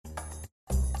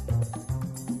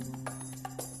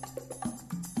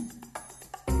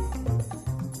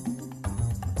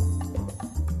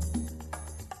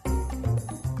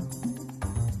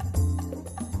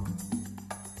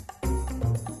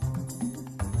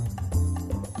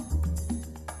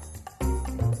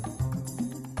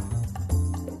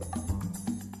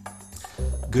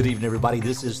Good evening, everybody.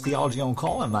 This is Theology on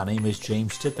Call, and my name is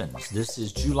James Tippins. This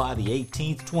is July the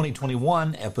 18th,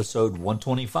 2021, episode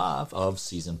 125 of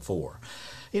Season 4.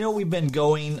 You know, we've been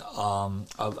going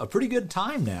a pretty good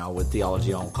time now with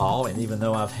Theology on Call, and even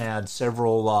though I've had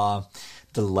several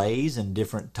delays and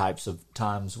different types of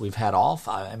times we've had off,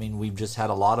 I mean, we've just had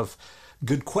a lot of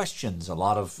good questions, a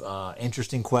lot of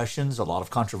interesting questions, a lot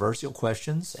of controversial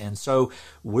questions. And so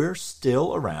we're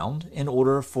still around in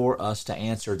order for us to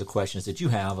answer the questions that you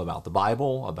have about the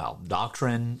Bible, about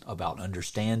doctrine, about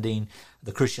understanding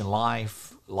the Christian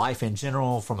life in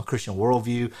general from a Christian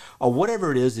worldview, or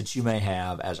whatever it is that you may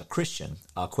have as a Christian,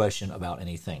 a question about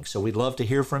anything. So we'd love to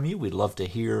hear from you. We'd love to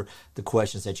hear the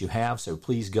questions that you have. So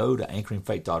please go to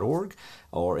anchoringfaith.org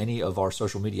or any of our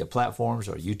social media platforms,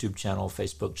 our YouTube channel,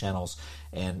 Facebook channels,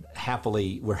 and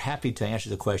we're happy to answer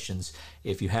the questions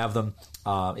if you have them,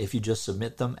 if you just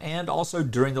submit them. And also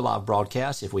during the live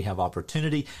broadcast, if we have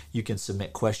opportunity, you can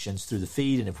submit questions through the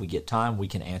feed, and if we get time, we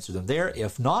can answer them there.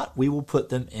 If not, we will put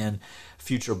them in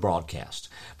future broadcast.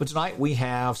 But tonight we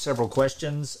have several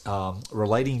questions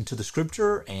relating to the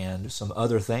scripture and some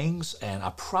other things, and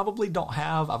I've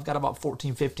got about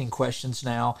 14, 15 questions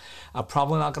now. I'm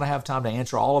probably not going to have time to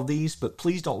answer all of these, but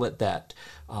please don't let that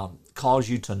cause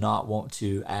you to not want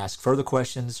to ask further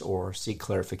questions or seek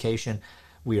clarification.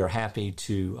 We are happy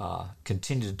to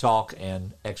continue to talk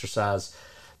and exercise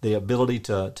the ability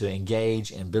to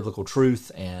engage in biblical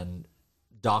truth and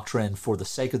doctrine for the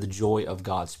sake of the joy of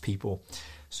God's people.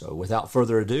 So without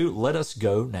further ado, let us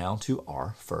go now to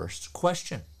our first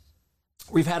question.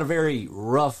 We've had a very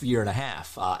rough year and a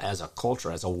half as a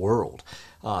culture, as a world.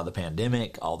 The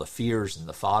pandemic, all the fears and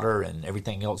the fodder and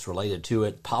everything else related to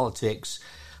it, politics,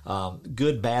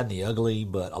 good, bad, and the ugly,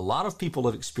 but a lot of people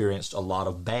have experienced a lot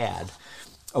of bad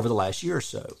over the last year or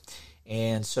so.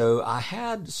 And so I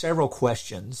had several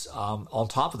questions on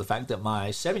top of the fact that my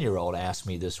 7-year-old asked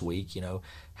me this week,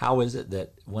 how is it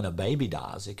that when a baby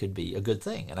dies, it could be a good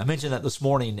thing? And I mentioned that this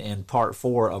morning in part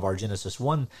 4 of our Genesis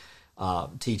 1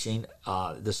 teaching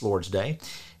this Lord's Day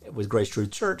with Grace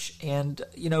Truth Church. And,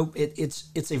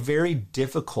 it's a very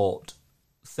difficult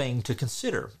thing to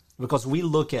consider because we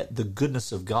look at the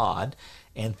goodness of God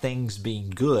and things being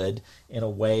good in a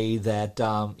way that,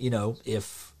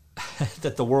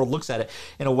 that the world looks at it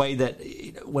in a way that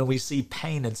when we see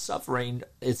pain and suffering,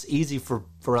 it's easy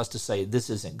for us to say this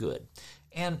isn't good.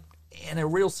 And in a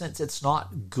real sense, it's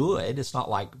not good. It's not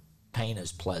like pain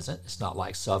is pleasant. It's not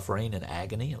like suffering and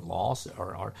agony and loss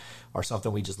are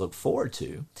something we just look forward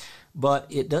to. But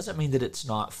it doesn't mean that it's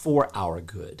not for our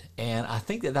good. And I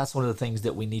think that that's one of the things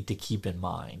that we need to keep in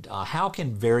mind. How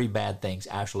can very bad things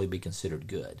actually be considered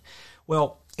good?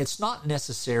 Well, it's not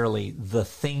necessarily the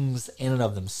things in and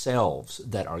of themselves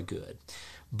that are good,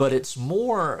 but it's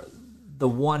more the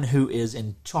one who is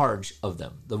in charge of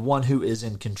them, the one who is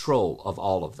in control of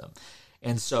all of them.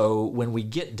 And so when we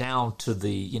get down to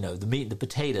the meat and the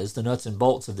potatoes, the nuts and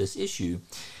bolts of this issue,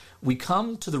 we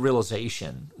come to the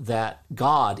realization that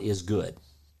God is good.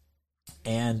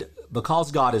 And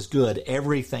because God is good,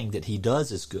 everything that he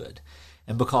does is good.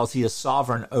 And because he is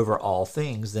sovereign over all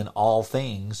things, then all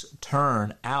things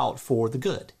turn out for the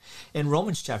good. In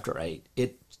Romans chapter 8,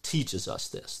 it teaches us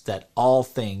this, that all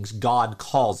things God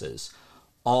causes,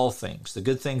 all things, the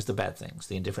good things, the bad things,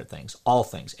 the indifferent things, all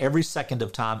things, every second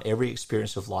of time, every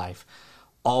experience of life,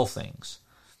 all things,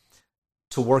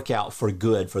 to work out for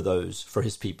good for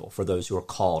his people, for those who are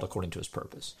called according to his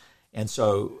purpose. And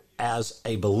so as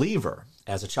a believer,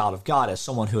 as a child of God, as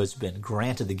someone who has been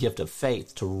granted the gift of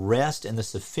faith to rest in the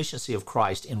sufficiency of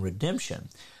Christ in redemption,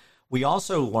 we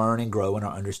also learn and grow in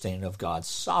our understanding of God's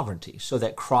sovereignty, so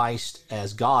that Christ,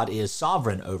 as God, is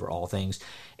sovereign over all things,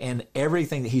 and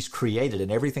everything that he's created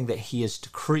and everything that he has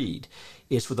decreed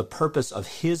is for the purpose of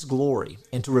his glory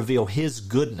and to reveal his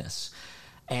goodness.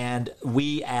 And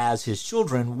we, as his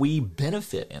children, we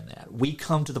benefit in that. We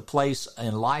come to the place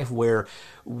in life where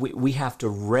we have to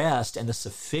rest in the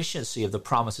sufficiency of the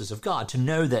promises of God, to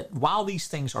know that while these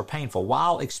things are painful,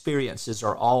 while experiences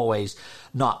are always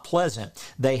not pleasant,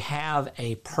 they have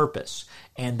a purpose.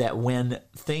 And that when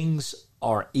things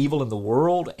are evil in the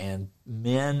world and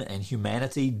men and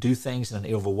humanity do things in an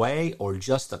evil way, or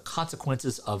just the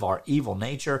consequences of our evil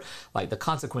nature, like the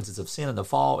consequences of sin and the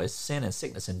fall is sin and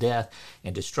sickness and death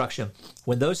and destruction,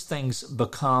 when those things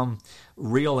become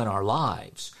real in our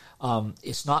lives,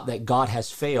 it's not that God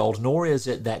has failed, nor is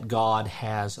it that God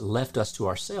has left us to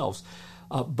ourselves,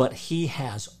 but he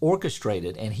has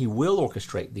orchestrated and he will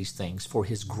orchestrate these things for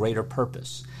his greater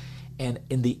purpose. And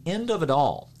in the end of it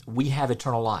all, we have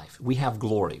eternal life. We have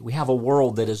glory. We have a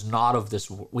world that is not of this.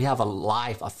 We have a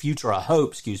life, a future, a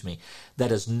hope,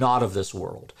 that is not of this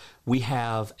world. We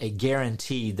have a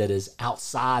guarantee that is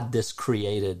outside this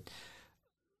created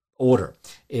order,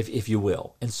 if you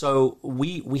will. And so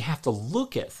we have to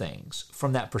look at things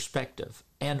from that perspective.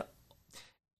 And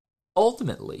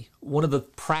ultimately, one of the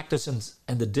practices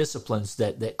and the disciplines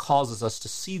that causes us to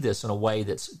see this in a way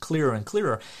that's clearer and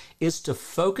clearer is to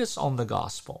focus on the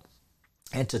gospel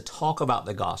and to talk about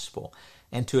the gospel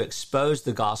and to expose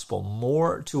the gospel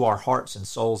more to our hearts and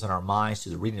souls and our minds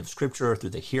through the reading of Scripture,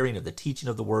 through the hearing of the teaching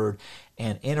of the Word,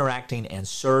 and interacting and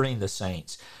serving the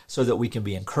saints so that we can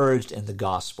be encouraged in the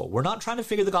gospel. We're not trying to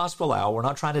figure the gospel out. We're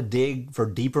not trying to dig for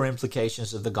deeper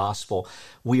implications of the gospel.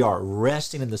 We are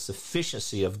resting in the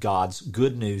sufficiency of God's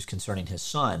good news concerning His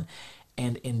Son.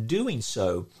 And in doing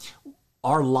so,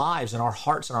 our lives and our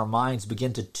hearts and our minds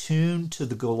begin to tune to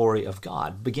the glory of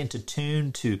God, begin to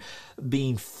tune to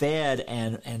being fed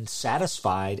and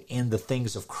satisfied in the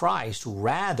things of Christ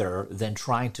rather than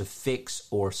trying to fix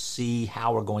or see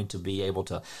how we're going to be able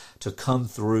to come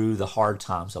through the hard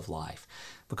times of life.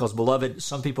 Because, beloved,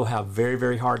 some people have very,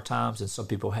 very hard times and some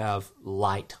people have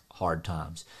light hard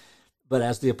times. But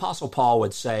as the Apostle Paul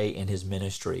would say in his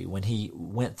ministry, when he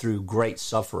went through great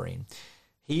suffering,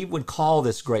 he would call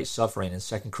this great suffering in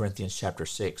 2 Corinthians chapter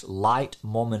 6, 2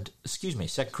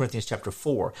 Corinthians chapter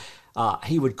 4,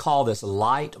 he would call this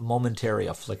light momentary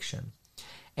affliction.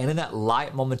 And in that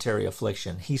light momentary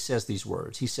affliction, he says these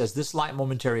words. He says, this light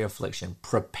momentary affliction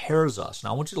prepares us.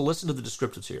 Now, I want you to listen to the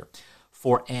descriptives here.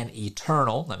 For an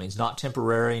eternal, that means not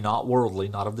temporary, not worldly,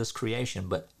 not of this creation,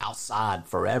 but outside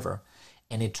forever,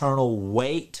 an eternal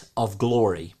weight of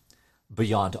glory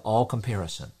beyond all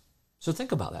comparison. So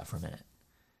think about that for a minute.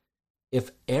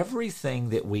 If everything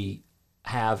that we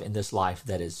have in this life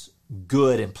that is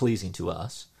good and pleasing to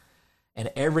us, and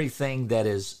everything that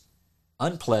is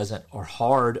unpleasant or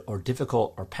hard or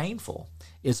difficult or painful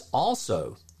is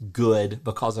also good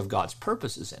because of God's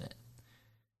purposes in it,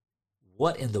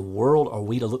 what in the world are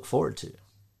we to look forward to?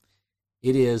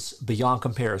 It is beyond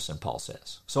comparison, Paul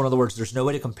says. So in other words, there's no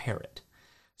way to compare it.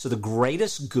 So the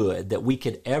greatest good that we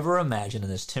could ever imagine in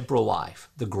this temporal life,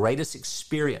 the greatest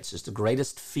experiences, the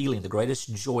greatest feeling, the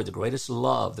greatest joy, the greatest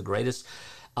love, the greatest,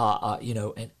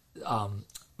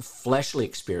 fleshly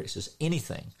experiences,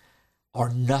 anything, are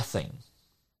nothing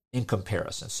in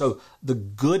comparison. So the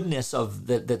goodness of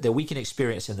that we can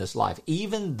experience in this life,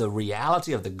 even the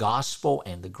reality of the gospel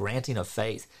and the granting of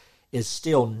faith, is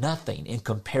still nothing in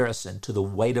comparison to the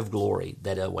weight of glory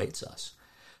that awaits us.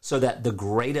 So that the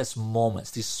greatest moments,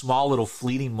 these small little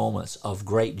fleeting moments of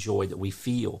great joy that we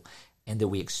feel and that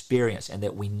we experience and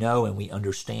that we know and we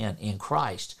understand in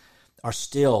Christ, are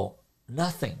still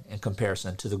nothing in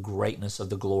comparison to the greatness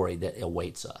of the glory that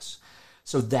awaits us.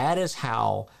 So that is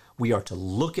how we are to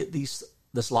look at this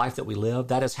life that we live.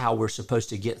 That is how we're supposed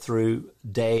to get through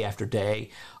day after day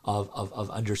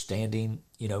of understanding,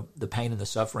 the pain and the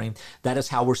suffering. That is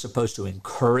how we're supposed to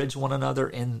encourage one another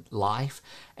in life.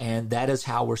 And that is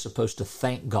how we're supposed to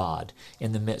thank God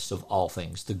in the midst of all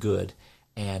things, the good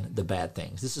and the bad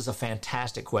things. This is a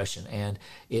fantastic question, and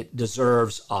it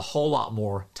deserves a whole lot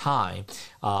more time.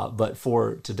 But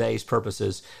for today's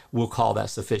purposes, we'll call that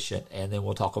sufficient, and then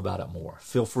we'll talk about it more.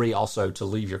 Feel free also to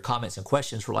leave your comments and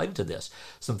questions related to this,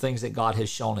 some things that God has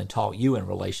shown and taught you in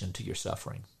relation to your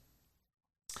suffering.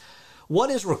 What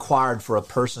is required for a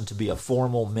person to be a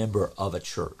formal member of a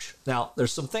church? Now,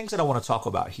 there's some things that I want to talk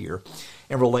about here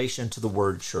in relation to the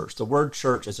word church. The word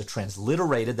church is a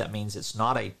transliterated, that means it's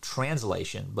not a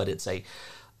translation, but it's a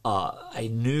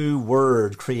new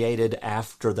word created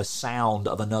after the sound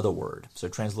of another word. So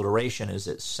transliteration is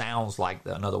it sounds like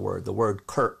another word. The word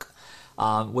kirk,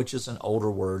 which is an older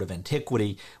word of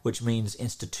antiquity, which means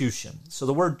institution. So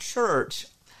the word church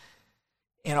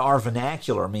in our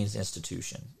vernacular means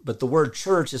institution, but the word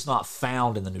church is not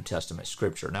found in the New Testament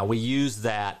scripture. Now, we use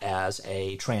that as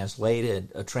a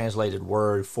translated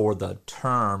word for the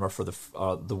term or for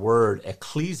the word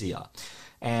ecclesia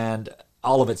and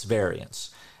all of its variants.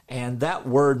 And that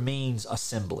word means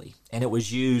assembly, and it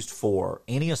was used for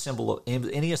any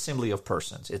assembly of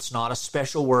persons. It's not a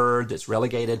special word that's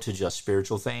relegated to just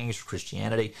spiritual things,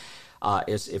 Christianity.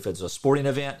 If it's a sporting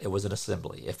event, it was an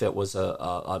assembly. If it was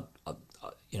a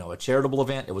charitable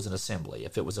event, it was an assembly.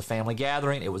 If it was a family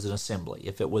gathering, it was an assembly.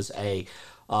 If it was a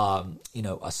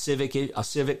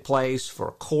civic place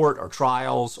for court or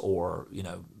trials or,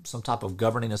 some type of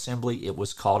governing assembly, it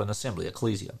was called an assembly,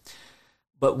 ecclesia.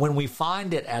 But when we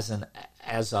find it as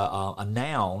a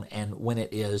noun, and when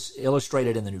it is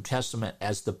illustrated in the New Testament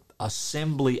as the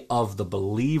assembly of the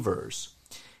believers,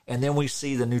 And then we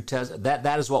see the New Testament.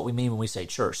 That is what we mean when we say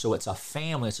church. So it's a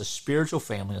family, it's a spiritual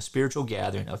family, a spiritual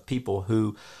gathering of people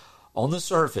who, on the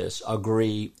surface,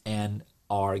 agree and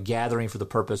are gathering for the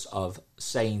purpose of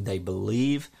saying they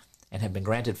believe and have been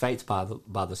granted faith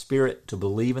by the Spirit to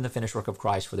believe in the finished work of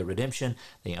Christ for their redemption.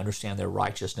 They understand their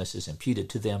righteousness is imputed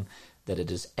to them, that it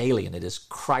is alien. It is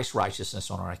Christ's righteousness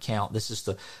on our account. This is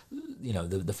the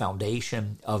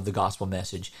foundation of the gospel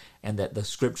message, and that the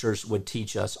Scriptures would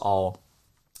teach us all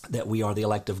that we are the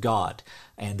elect of God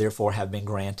and therefore have been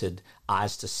granted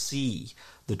eyes to see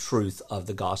the truth of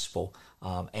the gospel,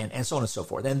 and so on and so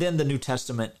forth. And then the New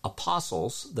Testament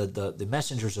apostles, the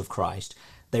messengers of Christ,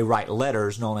 they write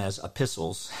letters known as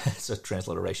epistles. It's a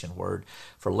transliteration word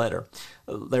for letter.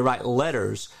 They write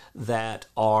letters that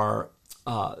are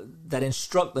that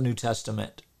instruct the New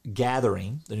Testament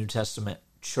gathering, the New Testament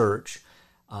church,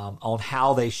 on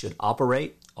how they should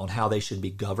operate, on how they should be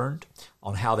governed,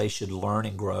 on how they should learn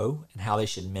and grow, and how they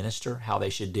should minister, how they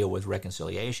should deal with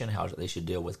reconciliation, how they should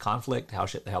deal with conflict,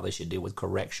 how they should deal with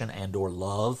correction and or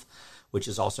love, which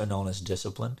is also known as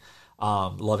discipline.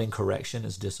 Loving correction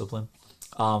is discipline.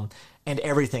 And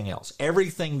everything else.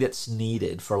 Everything that's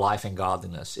needed for life and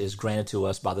godliness is granted to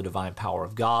us by the divine power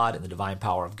of God, and the divine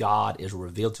power of God is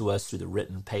revealed to us through the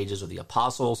written pages of the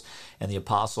apostles, and the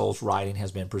apostles' writing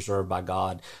has been preserved by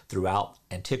God throughout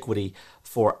antiquity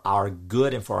for our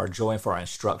good and for our joy and for our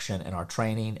instruction and our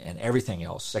training and everything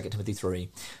else, 2 Timothy 3,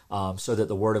 so that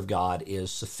the Word of God is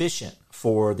sufficient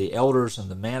for the elders and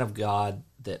the man of God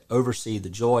that oversee the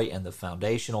joy and the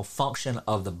foundational function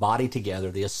of the body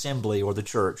together, the assembly or the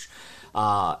church,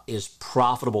 is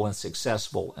profitable and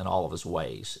successful in all of his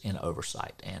ways in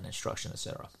oversight and instruction,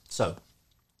 etc. So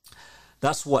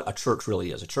that's what a church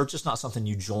really is. A church is not something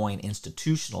you join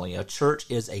institutionally. A church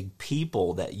is a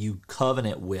people that you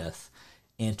covenant with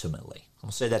intimately. I'm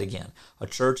going to say that again. A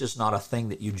church is not a thing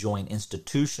that you join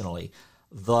institutionally.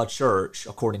 The church,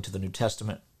 according to the New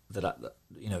Testament,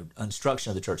 instruction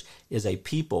of the church, is a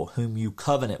people whom you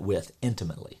covenant with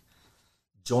intimately.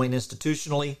 Join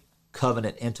institutionally,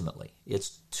 covenant intimately.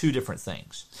 It's two different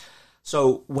things.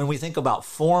 So when we think about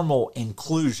formal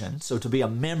inclusion, so to be a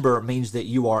member means that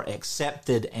you are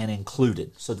accepted and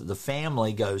included, so that the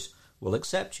family goes, we'll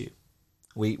accept you.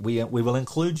 We will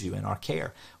include you in our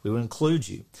care. We will include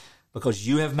you because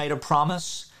you have made a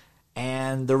promise,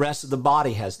 and the rest of the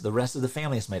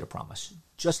family has made a promise.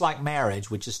 Just like marriage,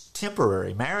 which is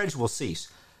temporary, marriage will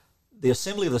cease. The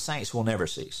assembly of the saints will never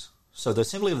cease. So the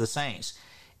assembly of the saints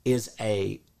is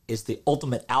the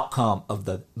ultimate outcome of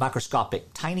the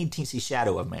microscopic, tiny, teensy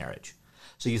shadow of marriage.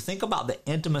 So you think about the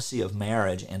intimacy of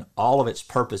marriage and all of its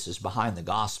purposes behind the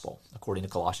gospel, according to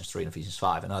Colossians 3 and Ephesians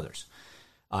 5 and others,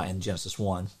 and Genesis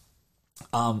 1.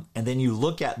 And then you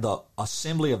look at the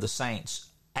assembly of the saints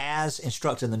as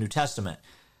instructed in the New Testament.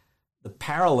 The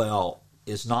parallel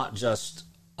is not just,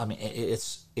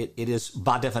 it is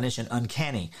by definition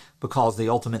uncanny, because the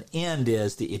ultimate end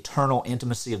is the eternal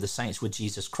intimacy of the saints with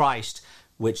Jesus Christ,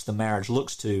 which the marriage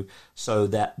looks to, so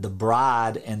that the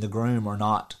bride and the groom are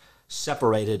not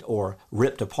separated or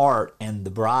ripped apart, and the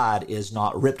bride is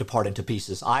not ripped apart into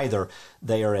pieces either.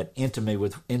 They are at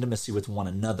intimacy with one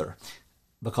another,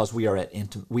 because we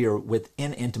are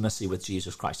within intimacy with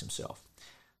Jesus Christ himself.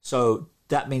 So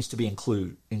that means to be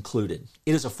included.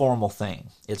 It is a formal thing.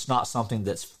 It's not something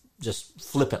that's just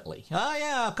flippantly, oh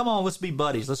yeah, come on, let's be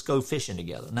buddies, let's go fishing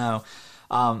together. No,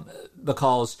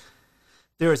 because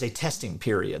there is a testing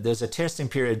period. There's a testing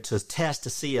period to test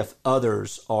to see if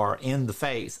others are in the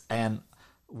faith and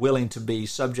willing to be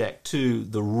subject to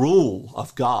the rule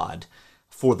of God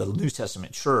for the New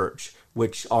Testament church,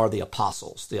 which are the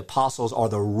apostles. The apostles are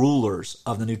the rulers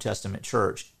of the New Testament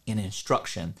church in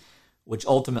instruction, which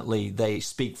ultimately they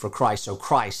speak for Christ. So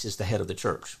Christ is the head of the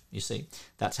church. You see,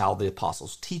 that's how the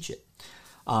apostles teach it.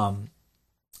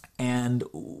 And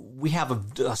we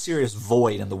have a serious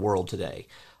void in the world today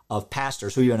of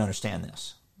pastors who don't understand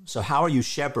this. So how are you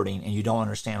shepherding and you don't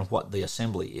understand what the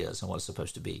assembly is and what it's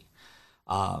supposed to be?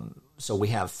 So we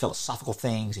have philosophical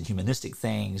things and humanistic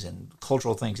things and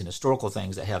cultural things and historical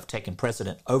things that have taken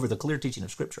precedent over the clear teaching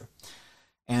of Scripture.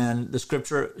 And the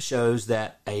Scripture shows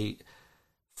that a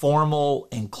formal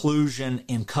inclusion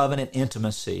in covenant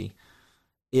intimacy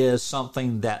is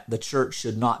something that the church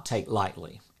should not take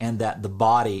lightly, and that the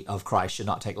body of Christ should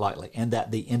not take lightly, and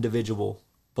that the individual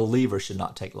believer should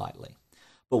not take lightly.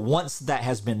 But once that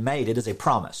has been made, it is a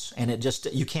promise, and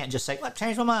you can't just say, "Well,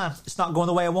 change my mind. It's not going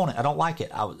the way I want it. I don't like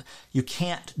it." You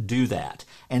can't do that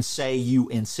and say you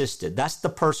insisted. That's the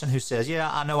person who says, "Yeah,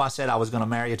 I know I said I was going to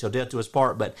marry you till death do us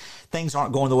part, but things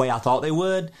aren't going the way I thought they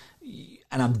would,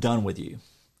 and I'm done with you."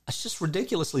 It's just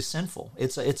ridiculously sinful.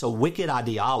 It's a wicked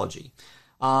ideology.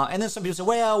 And then some people say,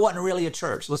 well, it wasn't really a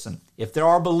church. Listen, if there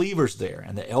are believers there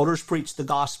and the elders preach the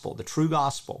gospel, the true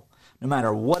gospel, no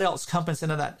matter what else comes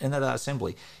into that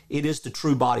assembly, it is the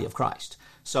true body of Christ.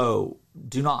 So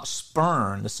do not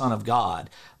spurn the Son of God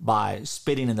by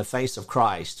spitting in the face of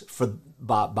Christ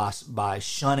by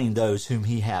shunning those whom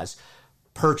he has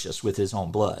purchased with his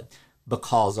own blood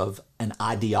because of an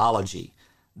ideology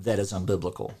that is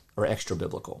unbiblical or extra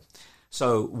biblical.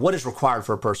 So what is required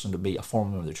for a person to be a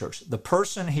former member of the church? The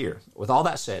person here, with all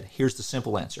that said, here's the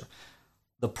simple answer.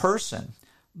 The person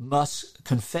must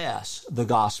confess the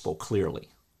gospel clearly,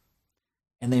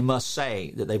 and they must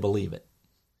say that they believe it.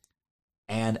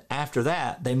 And after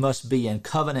that, they must be in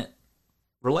covenant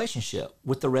relationship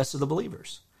with the rest of the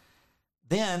believers.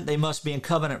 Then they must be in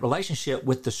covenant relationship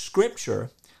with the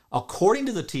Scripture according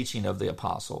to the teaching of the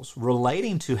apostles,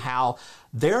 relating to how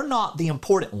they're not the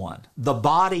important one. The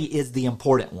body is the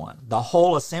important one. The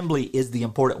whole assembly is the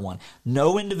important one.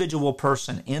 No individual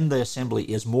person in the assembly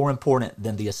is more important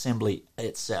than the assembly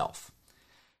itself.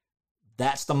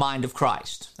 That's the mind of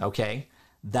Christ, okay?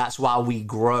 That's why we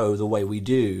grow the way we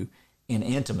do in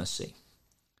intimacy.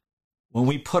 When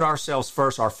we put ourselves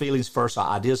first, our feelings first, our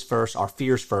ideas first, our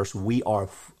fears first, we are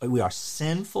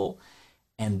sinful.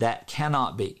 And that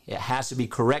cannot be. It has to be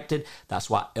corrected. That's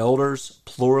why elders,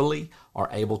 plurally, are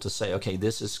able to say, okay,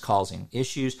 this is causing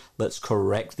issues. Let's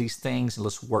correct these things, and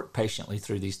let's work patiently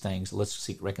through these things. Let's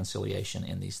seek reconciliation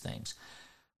in these things.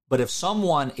 But if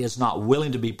someone is not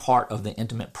willing to be part of the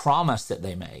intimate promise that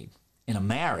they made in a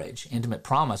marriage, intimate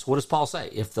promise, what does Paul say?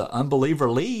 If the unbeliever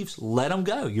leaves, let them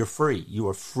go. You're free. You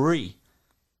are free.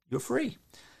 You're free.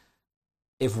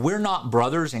 If we're not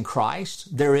brothers in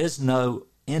Christ, there is no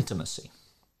intimacy.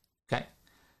 Okay?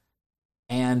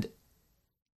 And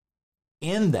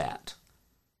in that,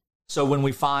 so when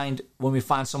we find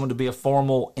someone to be a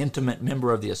formal, intimate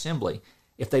member of the assembly,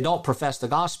 if they don't profess the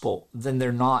gospel, then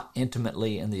they're not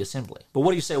intimately in the assembly. But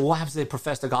what do you say? Well, what happens if they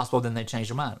profess the gospel, then they change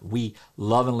their mind? We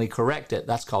lovingly correct it.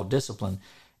 That's called discipline.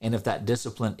 And if that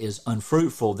discipline is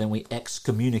unfruitful, then we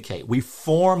excommunicate. We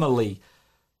formally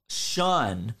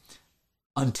shun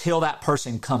until that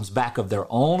person comes back of their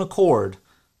own accord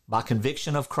by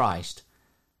conviction of Christ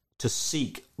to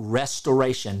seek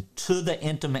restoration to the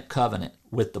intimate covenant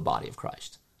with the body of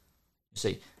Christ. You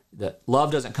see, the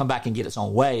love doesn't come back and get its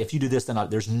own way. If you do this, then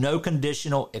there's no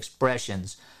conditional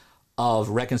expressions of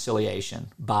reconciliation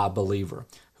by a believer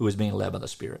who is being led by the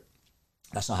Spirit.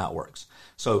 That's not how it works.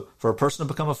 So for a person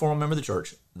to become a formal member of the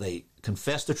church, they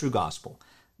confess the true gospel.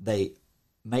 They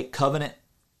make covenant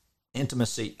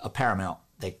intimacy a paramount.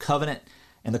 They covenant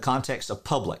in the context of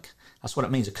public. That's what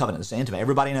it means, a covenant. It's intimate.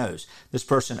 Everybody knows. This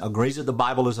person agrees that the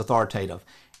Bible is authoritative,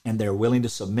 and they're willing to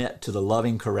submit to the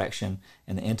loving correction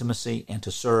and the intimacy and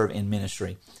to serve in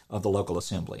ministry of the local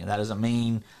assembly. And that doesn't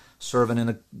mean serving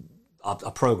in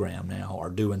a program now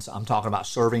or doing. I'm talking about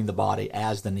serving the body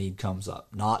as the need comes up,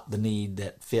 not the need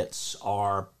that fits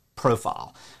our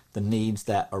profile, the needs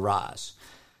that arise.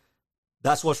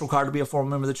 That's what's required to be a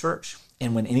formal member of the church.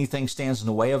 And when anything stands in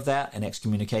the way of that, an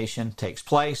excommunication takes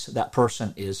place. That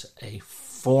person is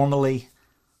formally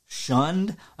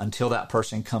shunned until that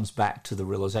person comes back to the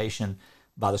realization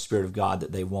by the Spirit of God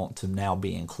that they want to now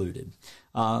be included.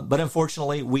 But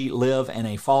unfortunately, we live in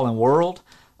a fallen world,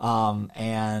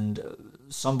 and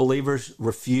some believers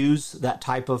refuse that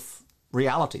type of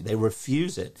reality. They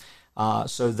refuse it,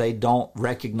 so they don't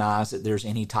recognize that there's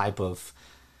any type of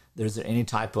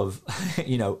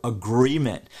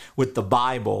agreement with the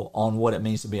Bible on what it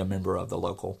means to be a member of the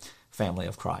local family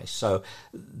of Christ. So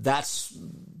that's,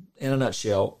 in a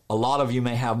nutshell. A lot of you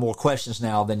may have more questions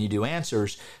now than you do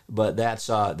answers, but that's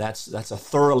a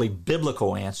thoroughly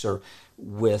biblical answer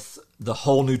with the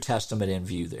whole New Testament in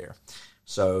view there.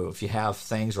 So if you have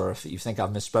things, or if you think I've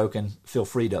misspoken, feel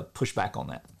free to push back on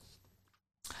that.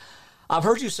 I've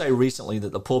heard you say recently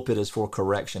that the pulpit is for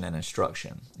correction and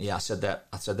instruction. Yeah, I said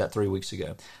that 3 weeks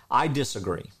ago. I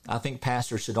disagree. I think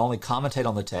pastors should only commentate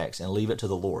on the text and leave it to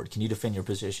the Lord. Can you defend your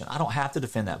position? I don't have to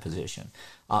defend that position.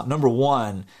 Number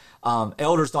one,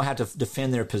 elders don't have to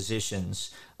defend their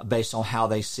positions based on how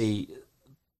they see,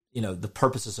 the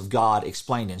purposes of God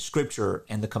explained in Scripture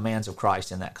and the commands of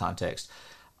Christ in that context.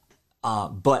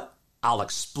 But I'll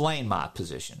explain my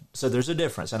position. So there's a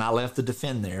difference, and I left the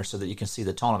defend there so that you can see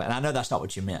the tone of it. And I know that's not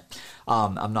what you meant.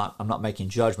 I'm not making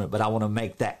judgment, but I want to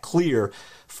make that clear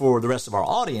for the rest of our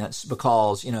audience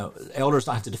because, elders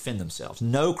don't have to defend themselves.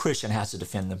 No Christian has to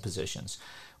defend their positions.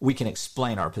 We can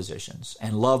explain our positions,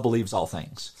 and love believes all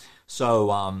things.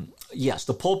 So, yes,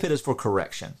 the pulpit is for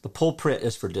correction. The pulpit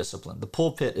is for discipline. The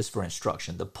pulpit is for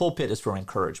instruction. The pulpit is for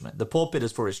encouragement. The pulpit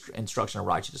is for instruction of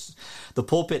righteousness. The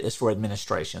pulpit is for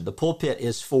administration. The pulpit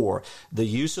is for the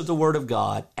use of the Word of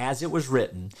God as it was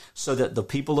written, so that the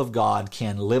people of God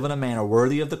can live in a manner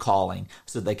worthy of the calling,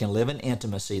 so that they can live in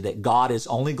intimacy, that God is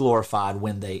only glorified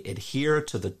when they adhere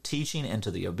to the teaching and to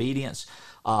the obedience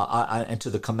and to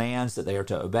the commands that they are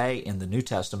to obey in the New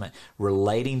Testament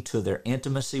relating to their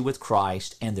intimacy with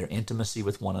Christ and their intimacy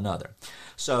with one another.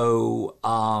 So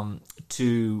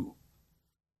to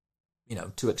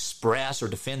express or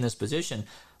defend this position,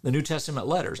 the New Testament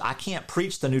letters. I can't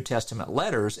preach the New Testament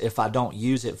letters if I don't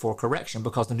use it for correction,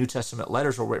 because the New Testament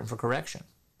letters were written for correction.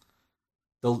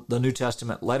 The New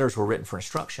Testament letters were written for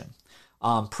instruction.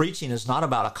 Preaching is not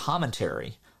about a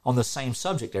commentary on the same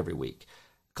subject every week,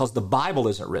 because the Bible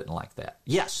isn't written like that.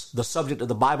 Yes, the subject of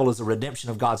the Bible is the redemption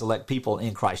of God's elect people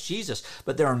in Christ Jesus,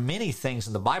 but there are many things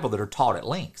in the Bible that are taught at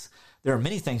length. There are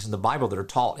many things in the Bible that are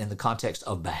taught in the context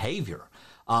of behavior.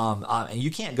 And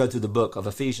you can't go through the book of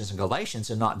Ephesians and Galatians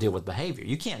and not deal with behavior.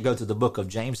 You can't go through the book of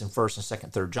James and 1st and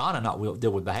 2nd, 3rd John and not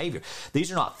deal with behavior.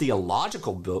 These are not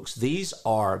theological books. These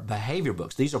are behavior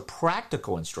books. These are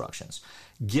practical instructions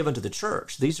given to the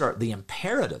church. These are the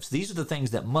imperatives. These are the things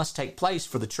that must take place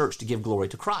for the church to give glory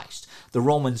to Christ. The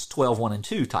Romans 12, 1 and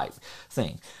 2 type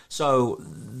thing. So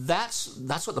that's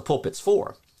what the pulpit's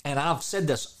for. And I've said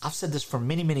this for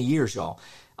many, many years, y'all,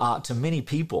 to many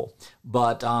people.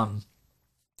 But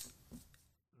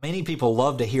many people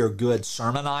love to hear good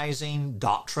sermonizing,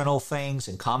 doctrinal things,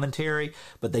 and commentary,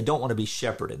 but they don't want to be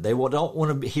shepherded. They don't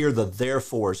want to hear the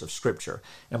therefores of Scripture.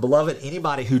 And beloved,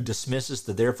 anybody who dismisses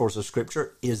the therefores of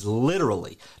Scripture is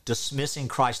literally dismissing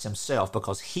Christ himself,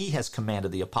 because he has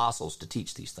commanded the apostles to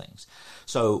teach these things.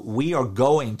 So we are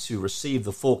going to receive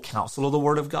the full counsel of the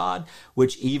Word of God,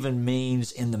 which even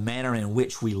means in the manner in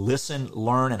which we listen,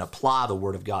 learn, and apply the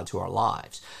Word of God to our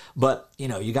lives. But,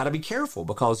 you got to be careful,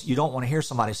 because you don't want to hear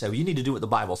somebody say, well, you need to do what the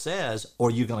Bible says or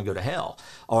you're going to go to hell.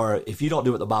 Or if you don't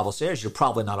do what the Bible says, you're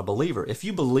probably not a believer. If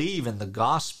you believe in the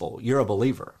gospel, you're a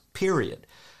believer, period.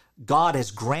 God has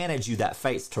granted you that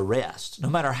faith to rest, no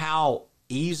matter how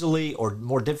easily or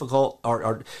more difficult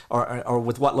or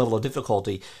with what level of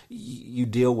difficulty you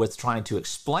deal with trying to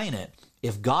explain it.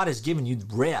 If God has given you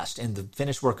rest in the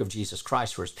finished work of Jesus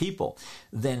Christ for his people,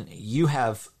 then you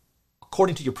have,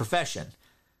 according to your profession,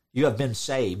 you have been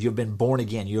saved. You have been born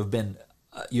again. You have been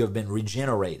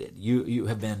regenerated. You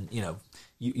have been,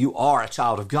 you are a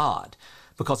child of God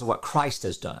because of what Christ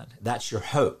has done. That's your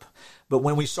hope. But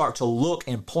when we start to look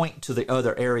and point to the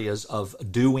other areas of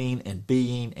doing and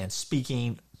being and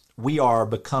speaking, we are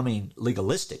becoming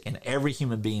legalistic, and every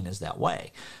human being is that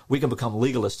way. We can become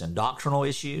legalist in doctrinal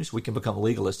issues. We can become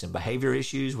legalist in behavior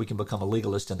issues. We can become a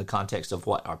legalist in the context of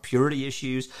what are purity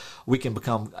issues. We can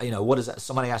become, what is that?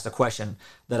 Somebody asked a question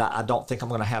that I don't think I'm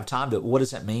going to have time to. What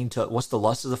does that mean what's the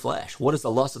lust of the flesh? What is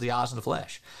the lust of the eyes and the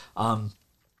flesh?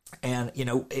 And,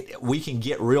 we can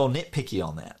get real nitpicky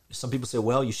on that. Some people say,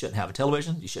 well, you shouldn't have a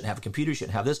television, you shouldn't have a computer, you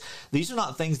shouldn't have this. These are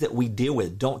not things that we deal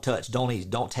with. Don't touch, don't eat,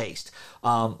 don't taste.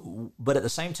 But at the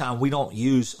same time, we don't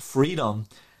use freedom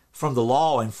from the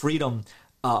law and freedom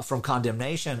from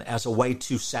condemnation as a way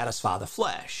to satisfy the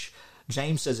flesh.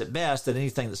 James says it best that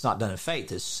anything that's not done in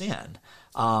faith is sin.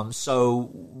 So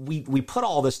we put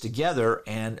all this together,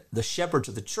 and the shepherds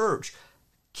of the church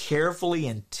carefully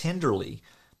and tenderly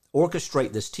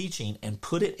orchestrate this teaching and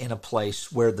put it in a place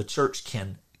where the church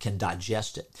can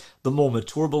digest it. The more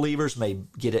mature believers may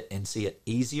get it and see it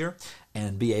easier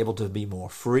and be able to be more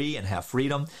free and have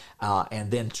freedom,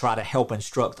 and then try to help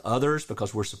instruct others,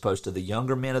 because the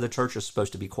younger men of the church are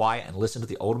supposed to be quiet and listen to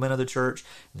the older men of the church,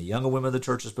 and the younger women of the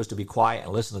church are supposed to be quiet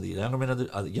and listen to the younger men of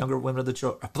the younger women of the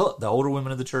church, the older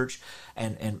women of the church,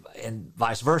 and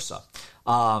vice versa,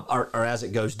 or as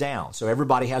it goes down. So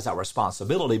everybody has that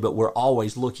responsibility, but we're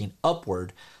always looking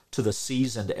upward to the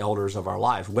seasoned elders of our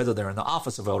lives, whether they're in the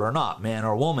office of elder or not, man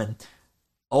or woman,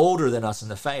 older than us in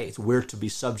the faith. We're to be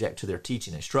subject to their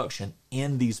teaching and instruction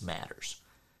in these matters.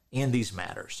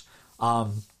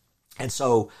 And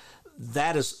so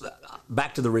that is,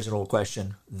 back to the original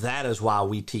question, that is why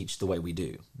we teach the way we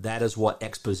do. That is what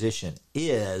exposition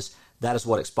is. That is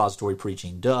what expository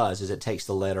preaching does, is it takes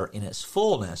the letter in its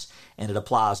fullness, and it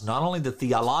applies not only the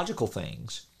theological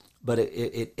things, but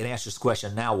it answers the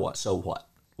question, now what? So what?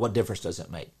 What difference does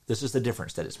it make? This is the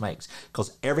difference that it makes,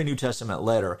 because every New Testament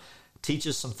letter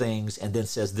teaches some things and then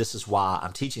says, this is why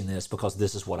I'm teaching this, because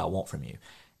this is what I want from you.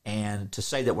 And to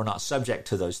say that we're not subject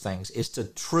to those things is to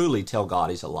truly tell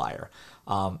God he's a liar.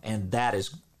 And that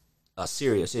is a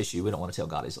serious issue. We don't want to tell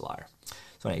God he's a liar.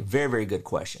 So anyway, very, very good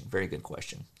question. Very good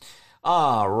question.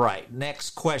 All right,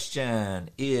 next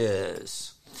question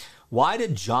is, why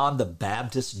did John the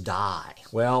Baptist die?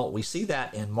 Well, we see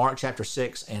that in Mark chapter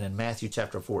 6 and in Matthew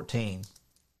chapter 14,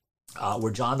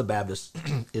 where John the Baptist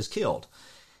is killed.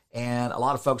 And a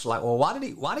lot of folks are like, well, why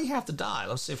did he have to die?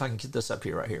 Let's see if I can get this up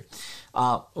here right here.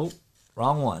 Oh,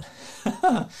 wrong one.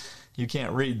 You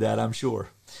can't read that, I'm sure.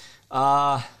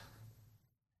 Here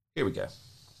we go.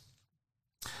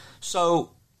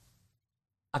 So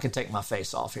I can take my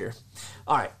face off here.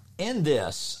 All right. In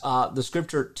this, the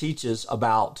scripture teaches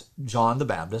about John the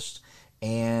Baptist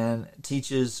and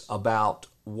teaches about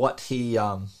what he,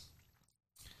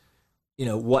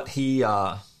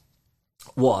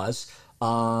 was.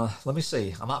 Let me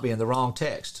see. I might be in the wrong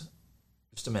text.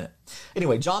 Just a minute.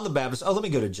 Anyway, John the Baptist. Oh, let me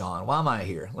go to John. Why am I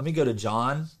here? Let me go to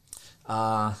John,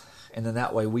 and then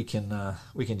that way we can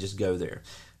just go there.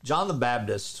 John the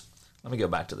Baptist. Let me go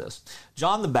back to this.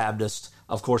 John the Baptist,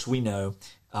 of course, we know,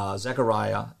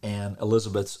 Zechariah and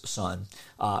Elizabeth's son,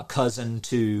 cousin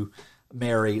to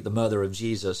Mary, the mother of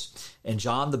Jesus. And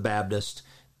John the Baptist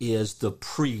is the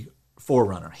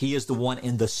forerunner. He is the one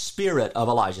in the spirit of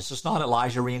Elijah. This is not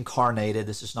Elijah reincarnated.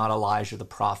 This is not Elijah the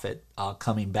prophet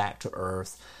coming back to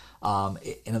earth.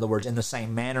 In other words, in the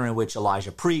same manner in which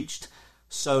Elijah preached,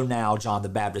 so now John the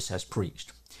Baptist has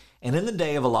preached. And in the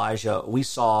day of Elijah, we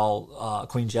saw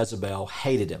Queen Jezebel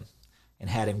hated him and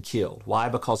had him killed. Why?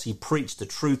 Because he preached the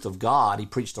truth of God. He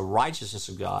preached the righteousness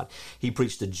of God. He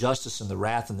preached the justice and the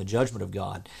wrath and the judgment of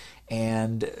God.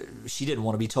 And she didn't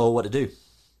want to be told what to do.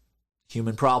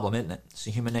 Human problem, isn't it? It's a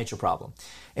human nature problem.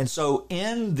 And so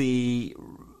in the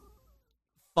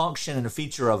function and the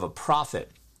feature of a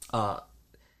prophet,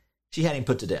 she had him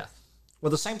put to death. Well,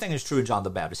 the same thing is true of John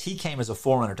the Baptist. He came as a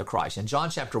forerunner to Christ. In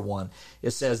John chapter 1, it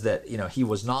says that, he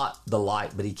was not the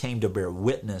light, but he came to bear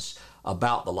witness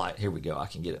about the light. Here we go. I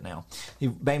can get it now. He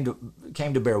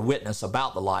came to bear witness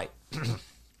about the light.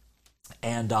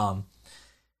 And there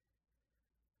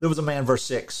was a man, verse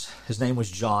 6, his name was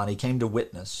John. He came to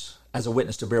witness, as a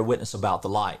witness, to bear witness about the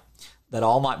light, that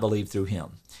all might believe through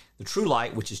him. The true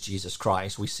light, which is Jesus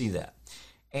Christ, we see that.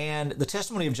 And the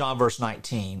testimony of John, verse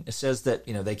 19, it says that,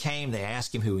 they came, they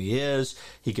asked him who he is.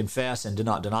 He confessed and did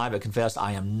not deny, but confessed,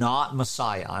 I am not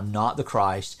Messiah. I'm not the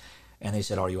Christ. And they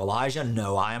said, are you Elijah?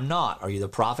 No, I am not. Are you the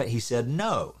prophet? He said,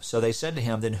 no. So they said to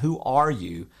him, then who are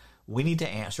you? We need to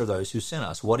answer those who sent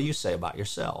us. What do you say about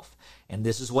yourself? And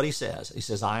this is what he says. He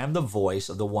says, I am the voice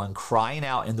of the one crying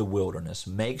out in the wilderness,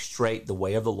 make straight the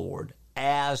way of the Lord,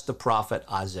 as the prophet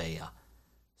Isaiah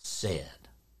said.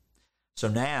 So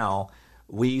now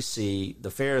we see the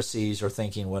Pharisees are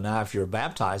thinking, well, now if you're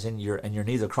baptizing, you're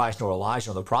neither Christ nor Elijah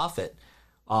nor the prophet,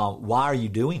 why are you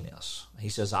doing this? He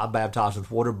says, I baptize with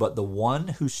water, but the one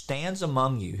who stands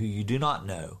among you, who you do not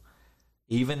know,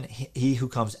 even he who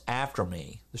comes after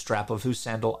me, the strap of whose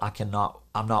sandal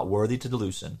I'm not worthy to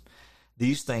loosen.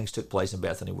 These things took place in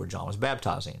Bethany where John was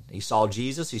baptizing. He saw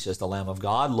Jesus. He says, the Lamb of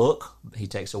God, look, who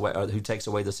takes away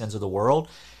the sins of the world.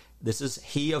 This is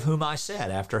he of whom I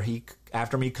said,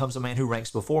 after me comes a man who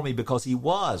ranks before me, because he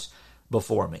was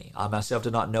before me. I myself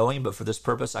did not know him, but for this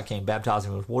purpose I came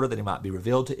baptizing with water, that he might be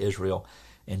revealed to Israel.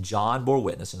 And John bore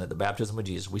witness, and at the baptism of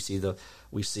Jesus we see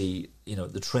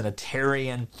the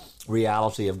Trinitarian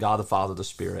reality of God the Father, the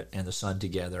Spirit, and the Son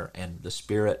together, and the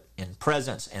Spirit in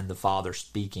presence and the Father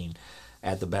speaking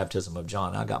at the baptism of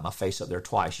John. I got my face up there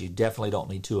twice. You definitely don't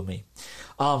need two of me.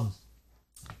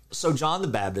 So John the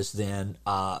Baptist then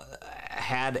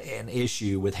had an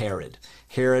issue with Herod.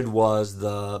 Herod was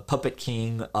the puppet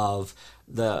king of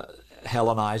the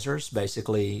Hellenizers,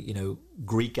 basically,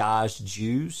 Greekized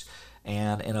Jews,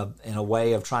 and in a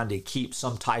way of trying to keep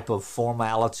some type of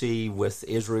formality with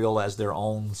Israel as their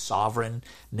own sovereign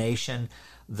nation,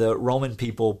 the Roman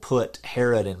people put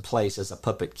Herod in place as a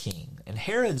puppet king. And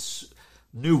Herod's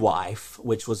new wife,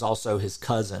 which was also his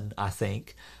cousin, I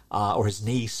think, or his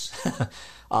niece,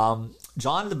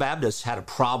 John the Baptist had a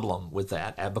problem with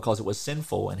that because it was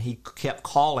sinful, and he kept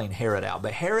calling Herod out.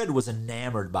 But Herod was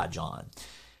enamored by John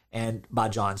and by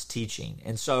John's teaching.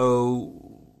 And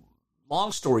so,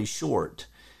 long story short,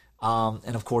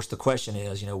 and of course the question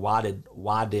is, why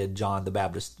did John the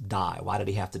Baptist die? Why did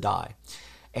he have to die?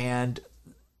 And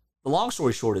the long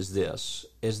story short is this,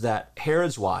 is that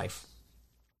Herod's wife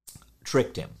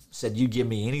tricked him, said, you give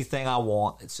me anything I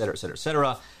want, etc., etc.,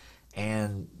 etc.,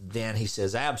 and then he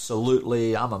says,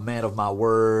 absolutely, I'm a man of my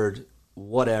word,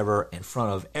 whatever, in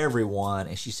front of everyone.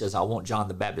 And she says, I want John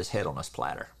the Baptist's head on this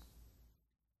platter.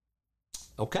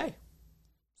 Okay.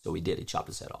 So he did. He chopped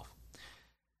his head off.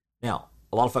 Now,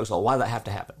 a lot of folks are like, why did that have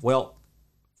to happen? Well,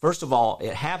 first of all,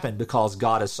 it happened because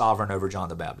God is sovereign over John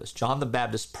the Baptist. John the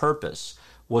Baptist's purpose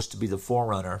was to be the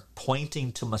forerunner,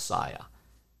 pointing to Messiah,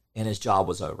 and his job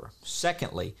was over.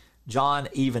 Secondly, John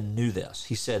even knew this.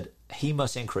 He said, he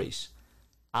must increase,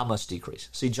 I must decrease.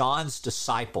 See, John's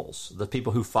disciples, the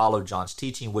people who followed John's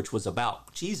teaching, which was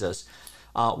about Jesus,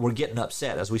 were getting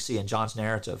upset, as we see in John's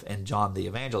narrative and John the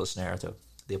evangelist's narrative,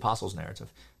 the apostles'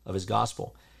 narrative of his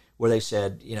gospel, where they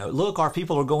said, look, our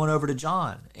people are going over to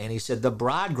John. And he said, the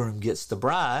bridegroom gets the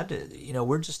bride.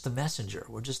 We're just the messenger.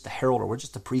 We're just the heralder. We're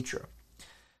just the preacher.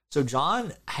 So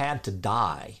John had to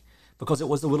die because it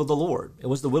was the will of the Lord. It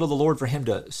was the will of the Lord for him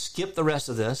to skip the rest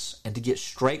of this and to get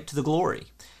straight to the glory.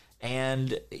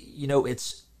 And,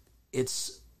 it's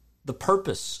the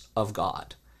purpose of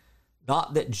God.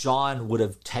 Not that John would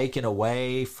have taken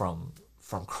away from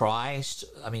Christ.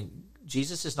 I mean,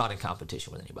 Jesus is not in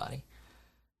competition with anybody.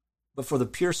 But for the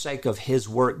pure sake of his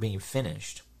work being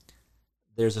finished,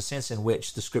 there's a sense in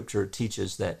which the scripture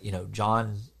teaches that,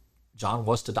 John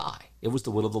was to die. It was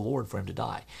the will of the Lord for him to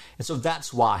die. And so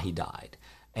that's why he died.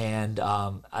 And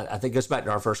I think it goes back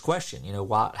to our first question.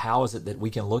 How is it that we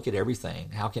can look at everything?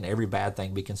 How can every bad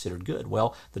thing be considered good?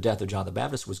 Well, the death of John the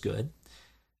Baptist was good,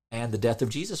 and the death of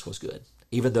Jesus was good,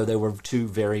 even though they were two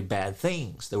very bad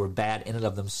things. They were bad in and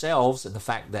of themselves, and the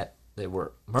fact that they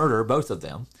were murder, both of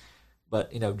them.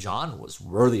 But, John was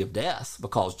worthy of death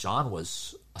because John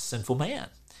was a sinful man.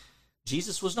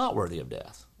 Jesus was not worthy of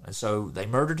death. And so they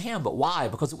murdered him. But why?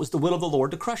 Because it was the will of the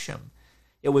Lord to crush him.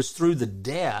 It was through the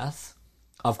death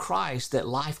of Christ that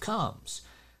life comes.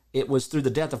 It was through the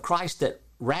death of Christ that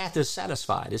wrath is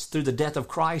satisfied. It's through the death of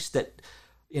Christ that,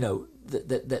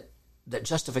 that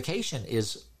justification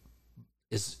is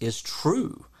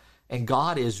true. And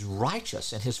God is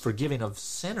righteous in his forgiving of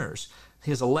sinners.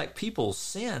 His elect people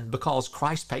sin because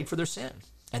Christ paid for their sin.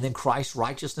 And then Christ's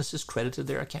righteousness is credited to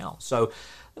their account. So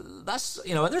that's,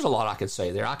 and there's a lot I could say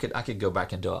there. I could go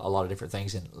back into a lot of different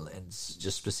things and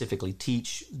just specifically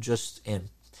teach just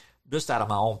out of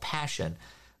my own passion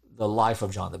the life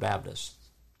of John the Baptist.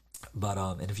 But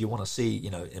and if you want to see,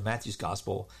 in Matthew's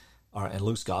gospel or in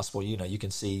Luke's gospel, you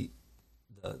can see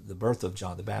the birth of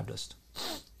John the Baptist.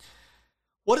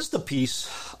 What is the peace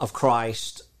of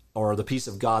Christ, or the peace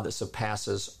of God that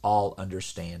surpasses all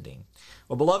understanding?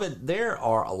 Well, beloved, there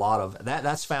are a lot of that.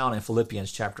 That's found in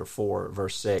Philippians chapter 4,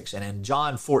 verse 6. And in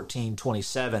John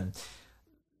 14:27,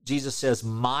 Jesus says,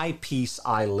 my peace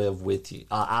I live with you.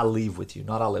 I leave with you,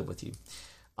 not I live with you.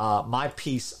 My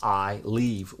peace I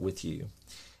leave with you.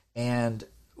 And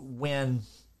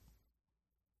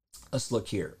let's look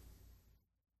here.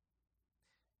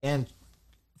 In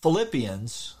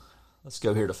Philippians, let's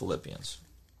go here to Philippians.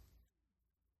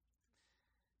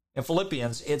 In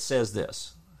Philippians, it says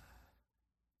this: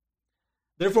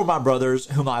 therefore, my brothers,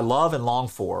 whom I love and long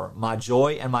for, my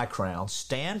joy and my crown,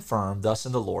 stand firm thus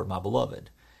in the Lord, my beloved.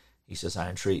 He says, I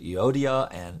entreat Euodia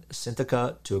and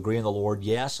Syntyche to agree in the Lord.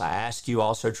 Yes, I ask you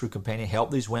also, true companion,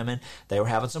 help these women. They were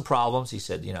having some problems. He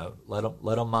said, let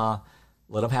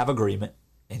them have agreement.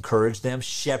 Encourage them,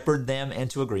 shepherd them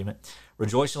into agreement.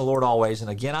 Rejoice in the Lord always. And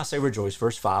again, I say rejoice.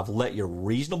 Verse 5, let your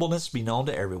reasonableness be known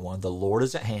to everyone. The Lord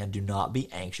is at hand. Do not be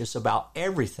anxious about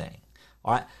everything.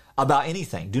 All right? About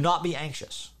anything. Do not be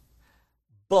anxious.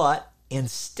 But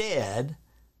instead,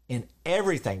 in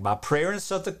everything, by prayer and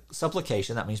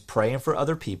supplication, that means praying for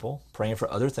other people, praying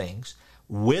for other things,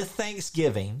 with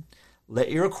thanksgiving,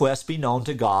 let your requests be known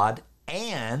to God,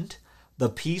 and the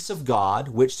peace of God,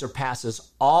 which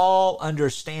surpasses all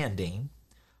understanding,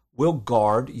 will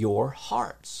guard your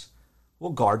hearts.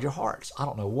 Will guard your hearts. I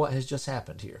don't know what has just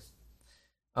happened here.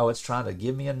 Oh, it's trying to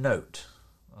give me a note.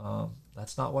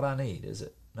 That's not what I need, is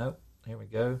it? Nope. Here we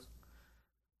go.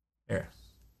 There.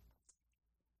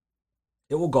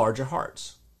 It will guard your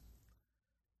hearts.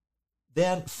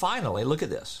 Then finally, look at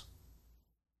this.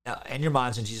 And your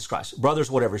minds in Jesus Christ. Brothers,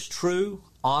 whatever is true,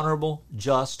 honorable,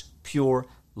 just, pure,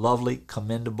 lovely,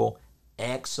 commendable,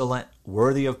 excellent,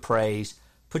 worthy of praise.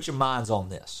 Put your minds on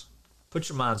this. Put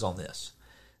your minds on this.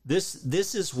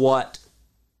 This is what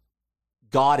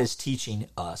God is teaching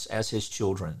us as his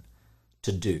children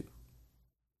to do.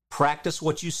 Practice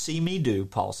what you see me do,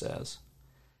 Paul says,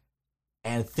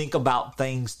 and think about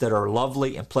things that are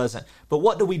lovely and pleasant. But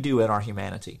what do we do in our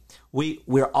humanity?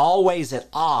 We're always at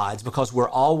odds because we're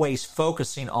always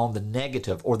focusing on the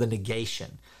negative or the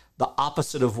negation, the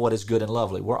opposite of what is good and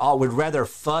lovely. We'd rather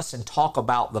fuss and talk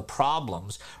about the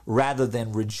problems rather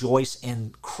than rejoice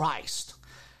in Christ.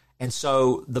 And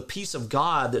so the peace of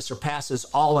God that surpasses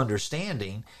all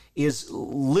understanding is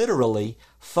literally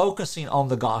focusing on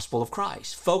the gospel of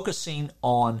Christ, focusing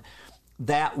on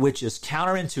that which is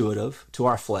counterintuitive to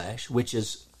our flesh, which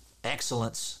is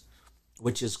excellence,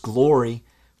 which is glory,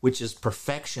 which is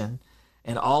perfection,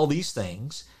 and all these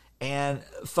things, and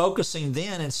focusing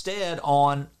then instead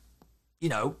on,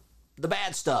 the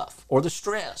bad stuff or the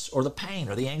stress or the pain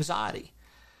or the anxiety.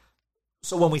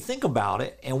 So when we think about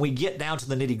it and we get down to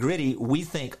the nitty gritty, we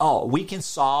think, we can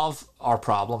solve our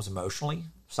problems emotionally,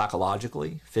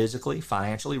 psychologically, physically,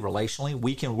 financially, relationally.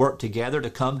 We can work together to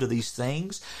come to these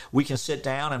things. We can sit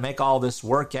down and make all this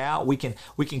work out. We can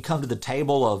come to the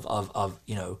table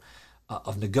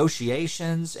of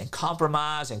negotiations and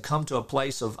compromise and come to a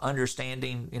place of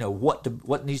understanding,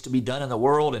 what needs to be done in the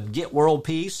world and get world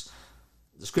peace.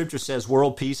 The scripture says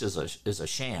world peace is a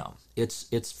sham.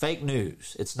 It's fake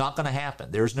news. It's not going to happen.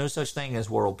 There's no such thing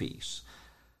as world peace.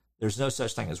 There's no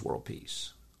such thing as world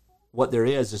peace. What there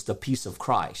is the peace of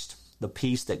Christ, the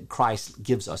peace that Christ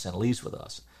gives us and leaves with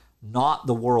us, not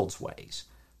the world's ways,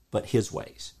 but his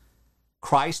ways.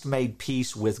 Christ made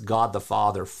peace with God the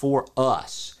Father for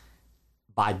us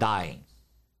by dying.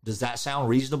 Does that sound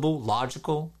reasonable,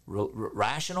 logical,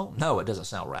 rational? No, it doesn't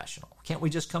sound rational. Can't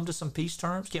we just come to some peace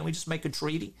terms? Can't we just make a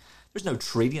treaty? There's no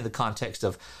treaty in the context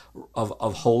of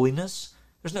holiness.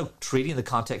 There's no treaty in the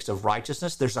context of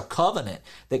righteousness. There's a covenant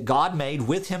that God made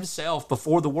with himself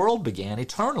before the world began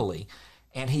eternally,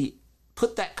 and he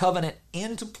put that covenant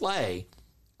into play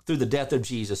through the death of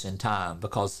Jesus in time,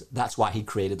 because that's why he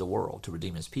created the world, to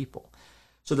redeem his people.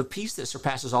 So the peace that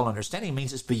surpasses all understanding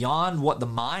means it's beyond what the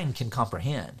mind can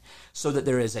comprehend, so that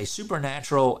there is a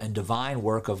supernatural and divine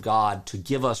work of God to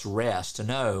give us rest, to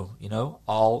know,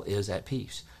 all is at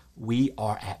peace. We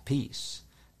are at peace.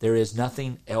 There is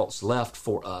nothing else left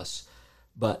for us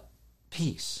but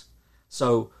peace.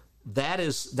 So that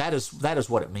is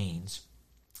what it means.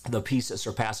 The peace that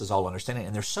surpasses all understanding.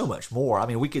 And there's so much more. I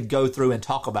mean, we could go through and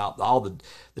talk about all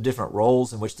the different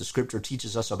roles in which the scripture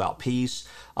teaches us about peace.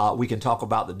 We can talk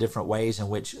about the different ways in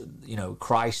which,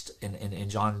 Christ in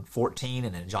John 14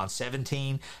 and in John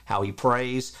 17, how he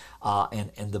prays,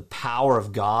 and the power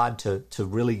of God to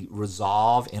really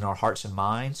resolve in our hearts and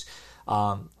minds,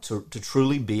 to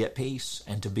truly be at peace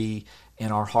and to be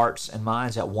in our hearts and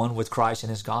minds at one with Christ and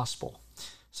his gospel.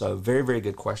 So very, very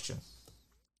good question.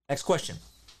 Next question.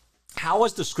 How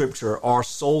is the scripture our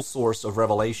sole source of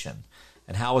revelation?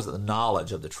 And how is it the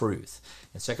knowledge of the truth?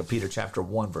 In 2 Peter chapter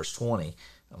 1, verse 20,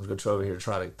 I'm going to go over here to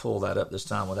try to pull that up this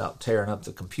time without tearing up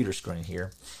the computer screen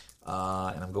here.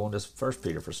 And I'm going to 1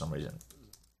 Peter for some reason.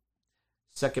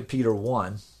 2 Peter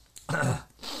 1, I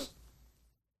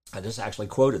just actually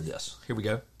quoted this. Here we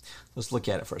go. Let's look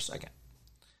at it for a second.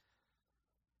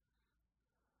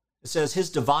 It says, his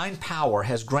divine power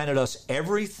has granted us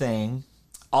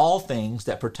all things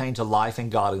that pertain to life and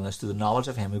godliness through the knowledge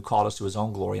of him who called us to his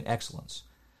own glory and excellence,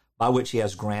 by which he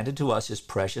has granted to us his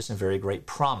precious and very great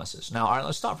promises. Now, all right,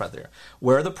 let's stop right there.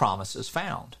 Where are the promises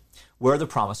found? Where are the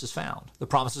promises found? The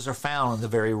promises are found in the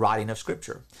very writing of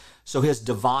Scripture. So his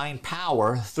divine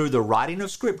power through the writing of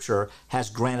Scripture has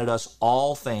granted us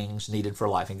all things needed for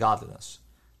life and godliness.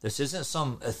 This isn't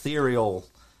some ethereal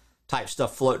type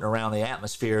stuff floating around the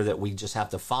atmosphere that we just have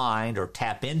to find or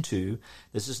tap into.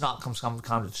 This is not some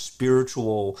kind of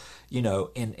spiritual,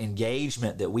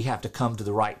 engagement that we have to come to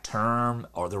the right term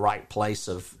or the right place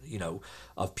of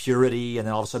purity, and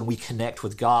then all of a sudden we connect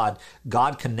with God.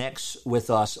 God connects with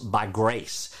us by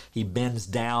grace. He bends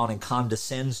down and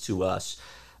condescends to us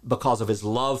because of his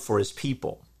love for his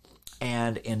people.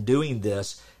 And in doing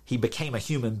this, he became a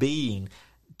human being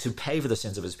to pay for the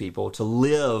sins of his people, to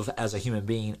live as a human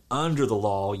being under the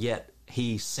law, yet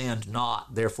he sinned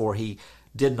not. Therefore, he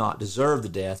did not deserve the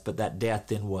death, but that death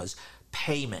then was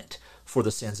payment for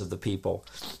the sins of the people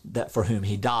that for whom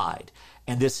he died.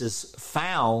 And this is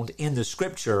found in the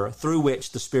scripture, through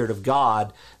which the Spirit of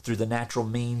God, through the natural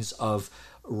means of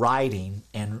writing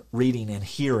and reading and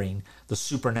hearing, the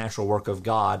supernatural work of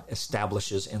God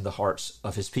establishes in the hearts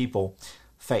of his people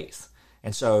faith.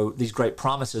 And so these great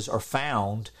promises are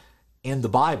found in the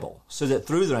Bible, so that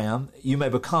through them you may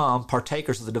become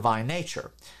partakers of the divine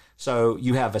nature. So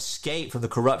you have escaped from the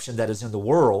corruption that is in the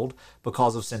world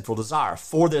because of sinful desire.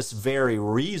 For this very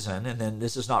reason, and then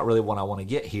this is not really what I want to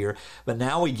get here, but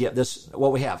now we get this,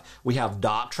 what we have. We have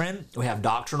doctrine, we have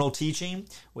doctrinal teaching.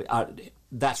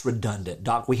 That's redundant.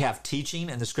 We have teaching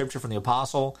in the scripture from the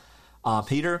apostle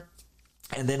Peter,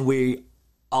 and then we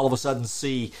all of a sudden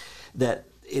see that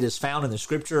it is found in the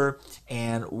scripture,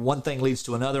 and one thing leads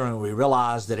to another, and we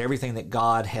realize that everything that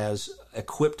God has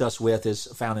equipped us with is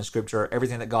found in scripture.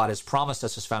 Everything that God has promised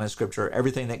us is found in scripture.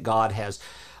 Everything that God has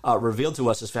revealed to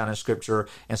us is found in scripture.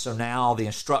 And so now the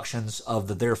instructions of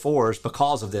the therefores,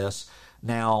 because of this,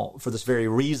 now for this very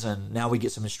reason, now we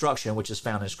get some instruction which is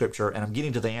found in scripture. And I'm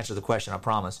getting to the answer to the question, I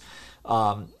promise.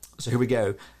 So here we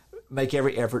go. Make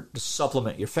every effort to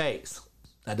supplement your faith.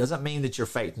 That doesn't mean that your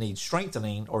faith needs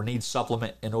strengthening or needs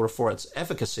supplement in order for its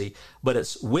efficacy, but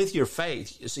it's with your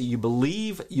faith. You see, you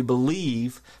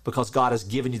believe because God has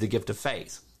given you the gift of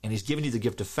faith. And he's given you the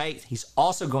gift of faith. He's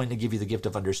also going to give you the gift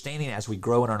of understanding as we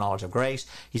grow in our knowledge of grace.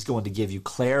 He's going to give you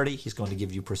clarity. He's going to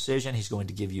give you precision. He's going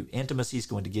to give you intimacy. He's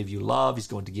going to give you love. He's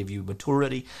going to give you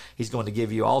maturity. He's going to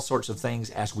give you all sorts of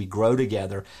things as we grow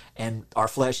together. And our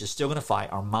flesh is still going to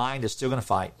fight. Our mind is still going to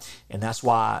fight. And that's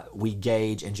why we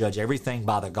gauge and judge everything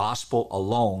by the gospel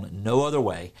alone, no other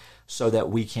way, so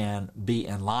that we can be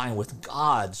in line with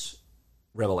God's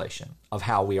revelation of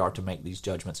how we are to make these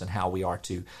judgments and how we are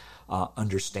to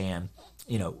understand,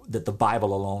 that the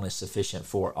Bible alone is sufficient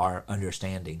for our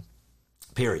understanding,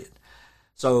 period.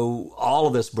 So all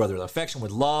of this, brotherly affection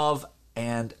with love,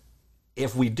 and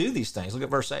if we do these things, look at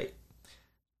verse 8.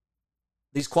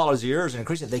 These qualities of yours and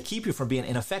increasing, they keep you from being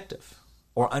ineffective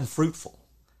or unfruitful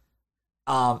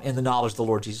in the knowledge of the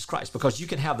Lord Jesus Christ, because you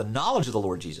can have the knowledge of the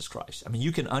Lord Jesus Christ. I mean,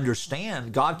 you can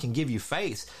understand, God can give you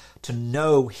faith to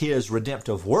know his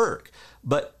redemptive work,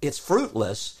 but it's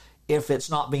fruitless if it's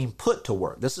not being put to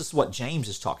work. This is what James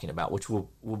is talking about, which we'll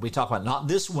be talking about not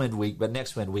this wind week, but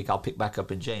next wind week I'll pick back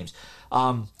up in James.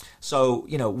 So,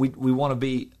 we want to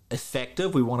be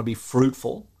effective. We want to be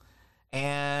fruitful.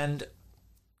 And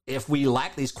if we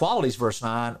lack these qualities, verse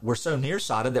 9, we're so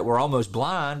nearsighted that we're almost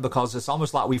blind, because it's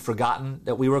almost like we've forgotten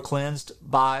that we were cleansed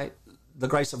by the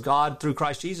grace of God through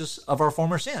Christ Jesus of our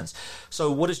former sins.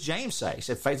 So what does James say? He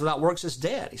said, faith without works is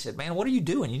dead. He said, man, what are you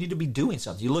doing? You need to be doing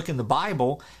something. You look in the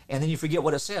Bible and then you forget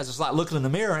what it says. It's like looking in the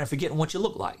mirror and forgetting what you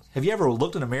look like. Have you ever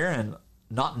looked in a mirror and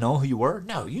not known who you were?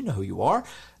 No, you know who you are.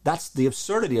 That's the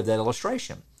absurdity of that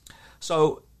illustration.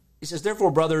 So he says,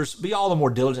 therefore, brothers, be all the more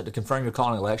diligent to confirm your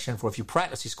calling and election, for if you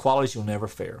practice these qualities, you'll never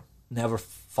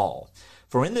fall.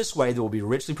 For in this way there will be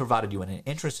richly provided you an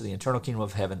entrance to the eternal kingdom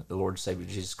of heaven, the Lord and Savior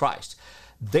Jesus Christ.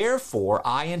 Therefore,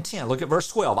 I intend. Look at verse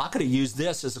 12. I could have used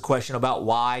this as a question about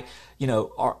why,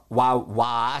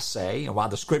 why I say, and why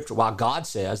the scripture, why God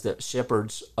says that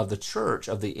shepherds of the church,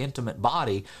 of the intimate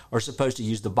body, are supposed to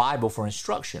use the Bible for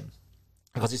instruction.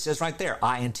 Because it says right there,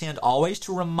 I intend always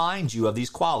to remind you of these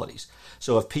qualities.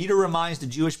 So if Peter reminds the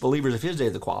Jewish believers of his day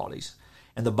of the qualities,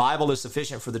 and the Bible is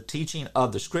sufficient for the teaching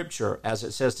of the Scripture, as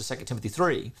it says to 2 Timothy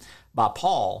 3, by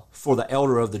Paul, for the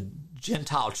elder of the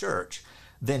Gentile church,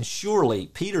 then surely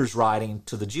Peter's writing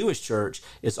to the Jewish church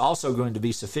is also going to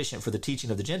be sufficient for the teaching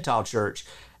of the Gentile church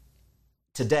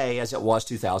today as it was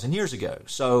 2,000 years ago.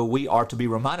 So we are to be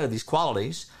reminded of these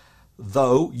qualities,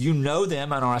 though you know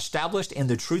them and are established in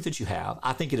the truth that you have.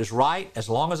 I think it is right, as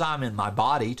long as I'm in my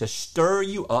body, to stir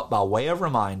you up by way of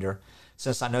reminder,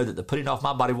 since I know that the putting off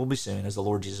my body will be soon, as the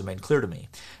Lord Jesus made clear to me.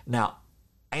 Now,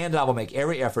 and I will make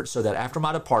every effort so that after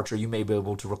my departure you may be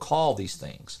able to recall these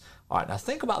things. All right, now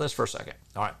think about this for a second.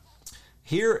 All right,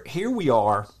 here we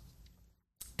are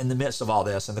in the midst of all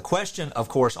this, and the question, of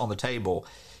course, on the table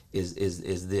is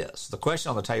this. The question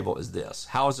on the table is this: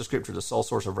 how is the Scripture the sole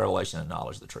source of revelation and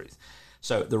knowledge of the truth?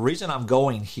 So the reason I'm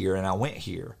going here, and I went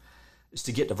here, is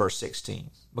to get to verse 16.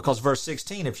 Because verse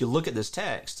 16, if you look at this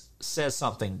text, says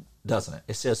something, doesn't it?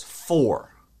 It says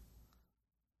for.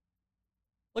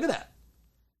 Look at that.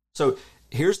 So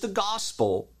here's the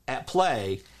gospel at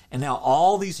play, and now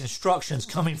all these instructions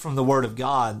coming from the Word of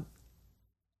God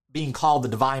being called the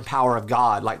divine power of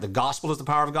God. Like the gospel is the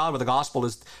power of God, but the gospel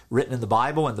is written in the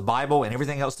Bible, and the Bible and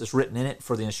everything else that's written in it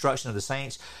for the instruction of the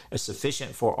saints is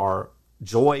sufficient for our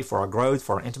joy, for our growth,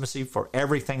 for our intimacy, for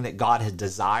everything that God has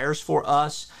desires for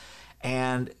us.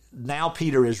 And now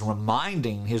Peter is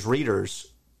reminding his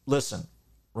readers, listen,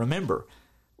 remember,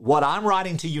 what I'm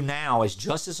writing to you now is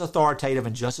just as authoritative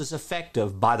and just as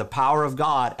effective by the power of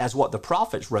God as what the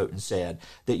prophets wrote and said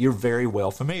that you're very well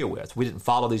familiar with. We didn't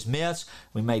follow these myths.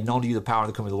 We made known to you the power of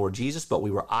the coming of the Lord Jesus, but we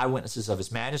were eyewitnesses of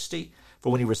his majesty.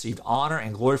 For when he received honor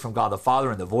and glory from God the Father,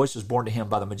 and the voice was borne to him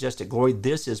by the majestic glory,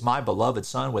 this is my beloved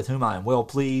Son, with whom I am well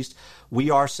pleased.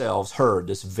 We ourselves heard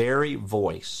this very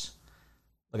voice.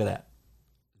 Look at that.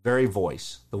 Very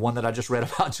voice. The one that I just read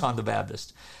about John the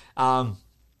Baptist.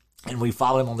 And we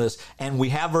follow him on this. And we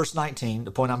have verse 19, the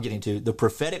point I'm getting to, the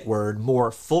prophetic word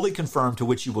more fully confirmed, to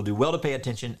which you will do well to pay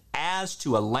attention, as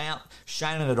to a lamp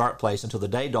shining in a dark place until the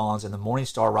day dawns and the morning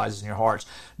star rises in your hearts,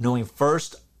 knowing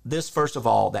first of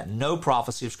all, that no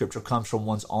prophecy of Scripture comes from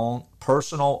one's own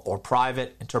personal or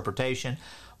private interpretation,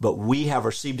 but we have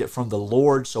received it from the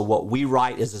Lord. So what we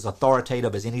write is as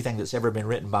authoritative as anything that's ever been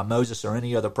written by Moses or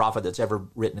any other prophet that's ever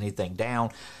written anything down.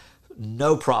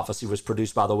 No prophecy was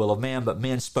produced by the will of man, but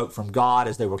men spoke from God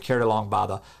as they were carried along by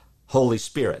the Holy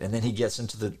Spirit. And then he gets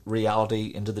into the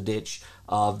reality, into the ditch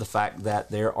of the fact that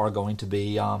there are going to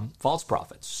be false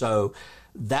prophets. So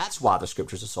That's why the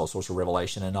Scripture is the sole source of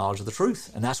revelation and knowledge of the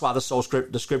truth. And that's why the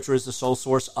Scripture is the sole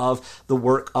source of the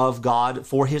work of God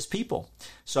for his people.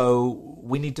 So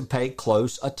we need to pay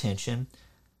close attention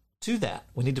to that.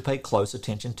 We need to pay close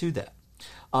attention to that.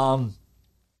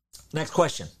 Next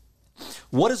question.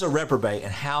 What is a reprobate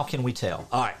and how can we tell?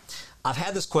 All right. I've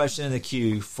had this question in the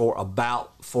queue for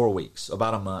about 4 weeks,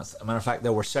 about a month. As a matter of fact,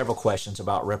 there were several questions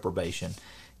about reprobation.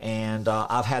 And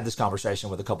I've had this conversation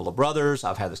with a couple of brothers.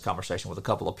 I've had this conversation with a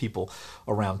couple of people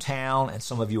around town, and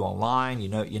some of you online. You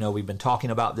know, we've been talking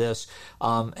about this.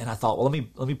 And I thought, well,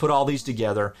 let me put all these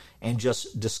together and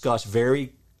just discuss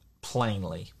very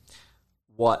plainly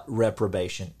what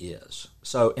reprobation is.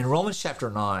 So in Romans chapter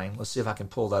 9, let's see if I can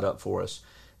pull that up for us.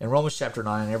 In Romans chapter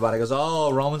 9, everybody goes,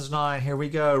 oh, Romans 9, here we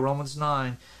go, Romans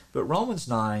 9. But Romans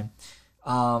 9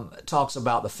 talks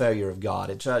about the failure of God.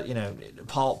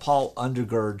 Paul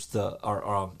undergirds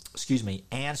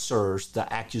answers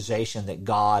the accusation that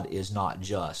God is not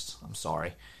just. I'm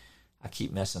sorry, I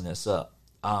keep messing this up.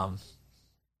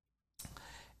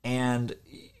 It's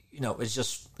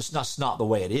not the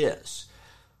way it is.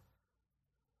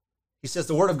 He says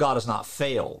the word of God has not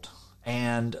failed,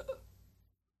 and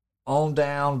on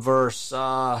down verse.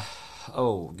 I'm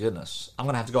going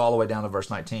to have to go all the way down to verse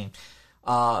 19.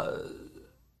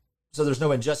 So there's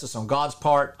no injustice on God's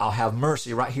part. I'll have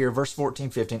mercy right here, verse 14,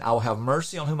 15. I will have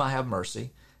mercy on whom I have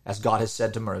mercy, as God has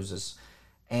said to Moses,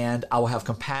 and I will have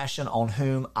compassion on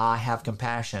whom I have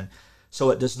compassion. So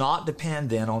it does not depend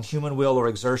then on human will or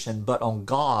exertion, but on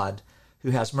God who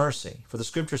has mercy. For the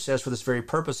Scripture says, for this very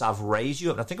purpose I've raised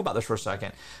you up. Now think about this for a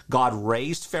second. God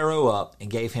raised Pharaoh up and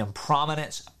gave him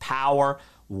prominence, power,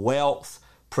 wealth,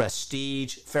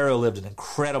 prestige. Pharaoh lived an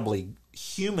incredibly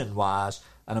human-wise,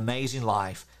 an amazing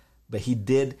life. But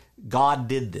God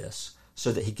did this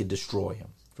so that he could destroy him.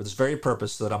 For this very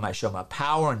purpose, so that I might show my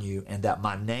power on you and that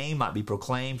my name might be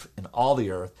proclaimed in all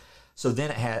the earth. So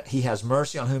then he has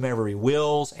mercy on whomever he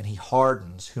wills, and he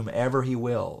hardens whomever he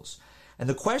wills. And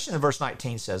the question in verse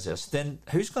 19 says this, then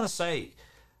who's going to say,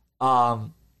 why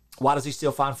does he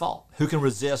still find fault? Who can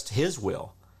resist his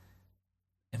will?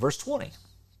 In verse 20, and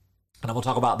I'm going to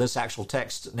talk about this actual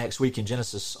text next week in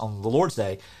Genesis on the Lord's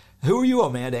Day. Who are you, O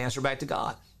man, to answer back to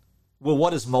God? Will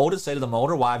what is molded say to the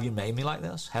molder, why have you made me like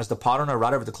this? Has the potter no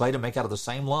right over the clay to make out of the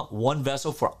same lump one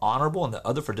vessel for honorable and the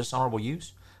other for dishonorable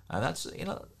use?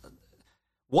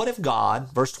 What if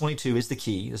God, verse 22 is the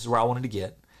key, this is where I wanted to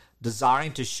get,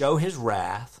 desiring to show his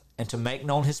wrath and to make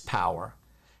known his power,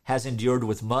 has endured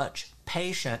with much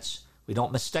patience. We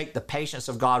don't mistake the patience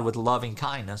of God with loving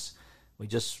kindness. We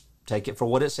just take it for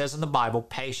what it says in the Bible,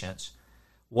 patience.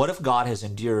 What if God has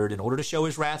endured in order to show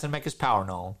his wrath and make his power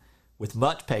known, with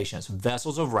much patience,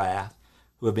 vessels of wrath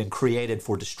who have been created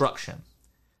for destruction,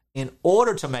 in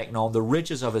order to make known the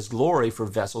riches of his glory for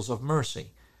vessels of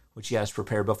mercy, which he has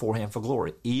prepared before him for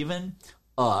glory, even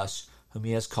us whom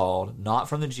he has called, not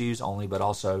from the Jews only, but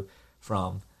also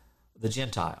from the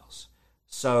Gentiles.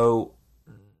 So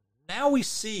now we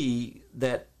see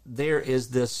that there is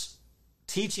this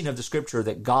teaching of the Scripture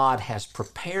that God has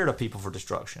prepared a people for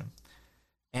destruction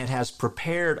and has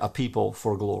prepared a people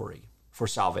for glory, for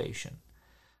salvation.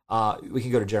 We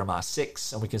can go to Jeremiah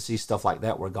 6 and we can see stuff like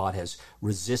that where God has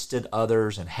resisted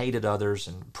others and hated others,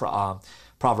 and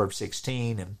Proverbs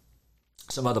 16 and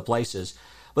some other places.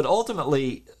 But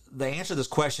ultimately, the answer to this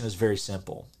question is very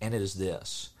simple, and it is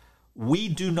this. We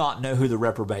do not know who the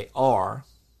reprobate are,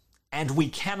 and we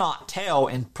cannot tell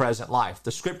in present life.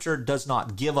 The Scripture does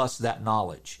not give us that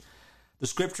knowledge. The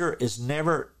Scripture is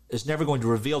never going to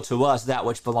reveal to us that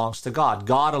which belongs to God.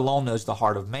 God alone knows the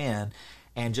heart of man,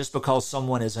 and just because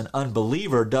someone is an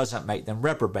unbeliever doesn't make them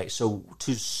reprobate. So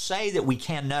to say that we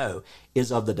can know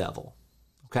is of the devil,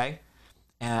 okay?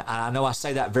 And I know I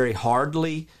say that very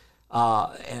hardly,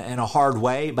 in a hard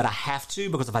way, but I have to,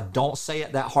 because if I don't say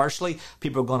it that harshly,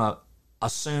 people are going to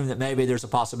assume that maybe there's a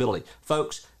possibility.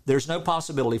 Folks, there's no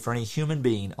possibility for any human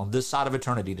being on this side of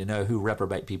eternity to know who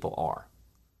reprobate people are.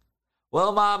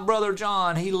 Well, my brother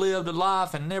John, he lived a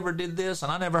life and never did this,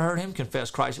 and I never heard him confess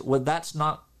Christ. Well, that's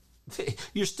not,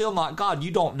 you're still not God.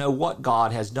 You don't know what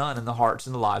God has done in the hearts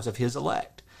and the lives of his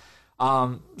elect.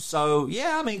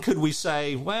 Could we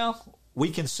say, well, we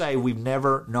can say we've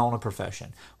never known a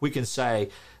profession. We can say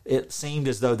it seemed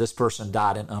as though this person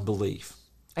died in unbelief.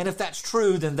 And if that's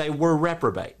true, then they were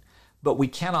reprobate. But we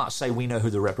cannot say we know who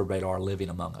the reprobate are living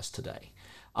among us today.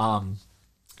 And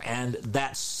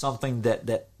that's something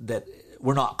that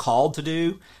we're not called to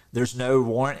do. There's no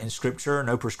warrant in Scripture,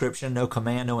 no prescription, no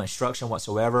command, no instruction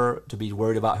whatsoever to be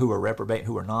worried about who are reprobate and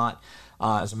who are not.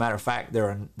 As a matter of fact,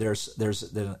 there's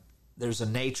there's a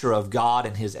nature of God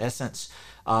and His essence,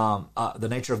 the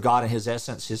nature of God and His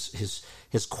essence,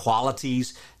 His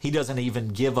qualities. He doesn't even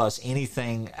give us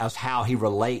anything as how He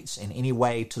relates in any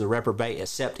way to the reprobate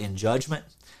except in judgment.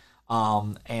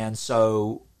 And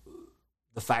so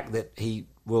the fact that He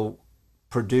will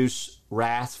produce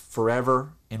wrath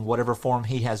forever in whatever form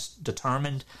He has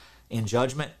determined in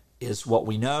judgment is what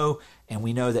we know, and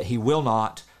we know that He will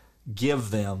not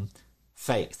give them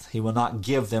faith. He will not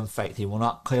give them faith. He will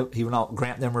not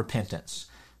grant them repentance,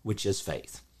 which is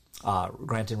faith.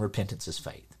 Granting repentance is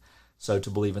faith. So to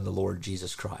believe in the Lord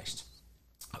Jesus Christ.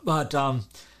 But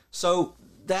so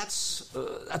that's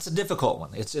a difficult one.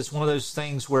 It's one of those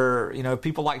things where, you know,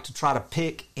 people like to try to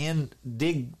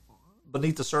dig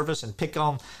beneath the surface and pick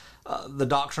on the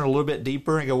doctrine a little bit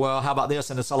deeper and go, well, how about this?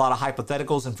 And it's a lot of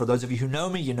hypotheticals. And for those of you who know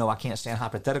me, you know I can't stand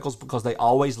hypotheticals because they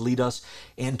always lead us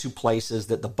into places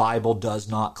that the Bible does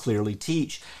not clearly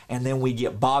teach. And then we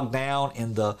get bogged down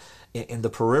in the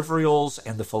peripherals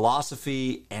and the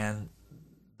philosophy and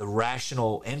the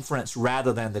rational inference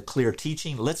rather than the clear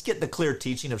teaching. Let's get the clear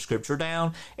teaching of Scripture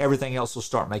down. Everything else will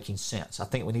start making sense. I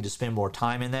think we need to spend more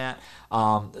time in that.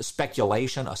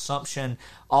 Speculation, assumption,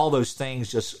 all those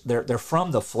things, they're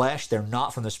from the flesh. They're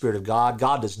not from the Spirit of God.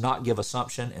 God does not give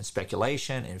assumption and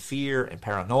speculation and fear and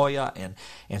paranoia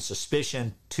and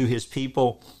suspicion to His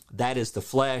people. That is the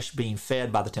flesh being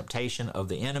fed by the temptation of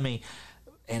the enemy,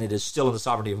 and it is still in the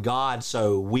sovereignty of God.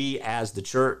 So we as the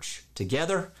church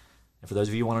together, and for those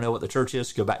of you who want to know what the church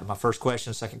is, go back to my first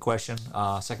question, second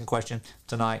question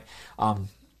tonight.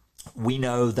 We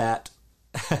know that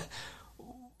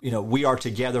we are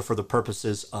together for the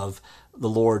purposes of the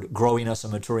Lord growing us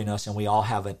and maturing us, and we all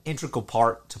have an integral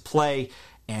part to play,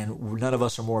 and none of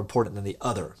us are more important than the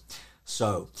other.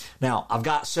 So now I've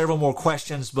got several more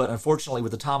questions, but unfortunately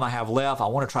with the time I have left, I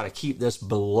want to try to keep this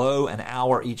below an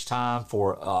hour each time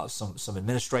for some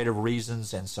administrative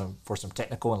reasons and for some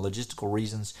technical and logistical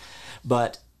reasons.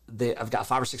 But I've got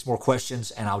 5 or 6 more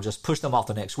questions, and I'll just push them off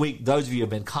the next week. Those of you who have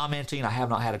been commenting, I have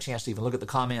not had a chance to even look at the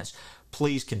comments.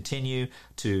 Please continue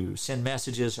to send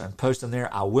messages and post them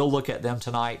there. I will look at them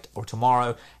tonight or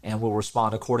tomorrow, and we'll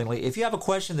respond accordingly. If you have a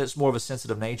question that's more of a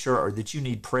sensitive nature or that you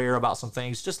need prayer about some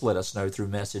things, just let us know through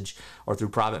message or through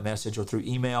private message or through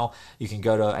email. You can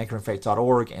go to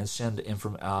anchorinfaith.org and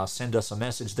send us a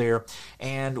message there.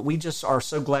 And we just are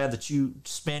so glad that you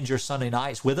spend your Sunday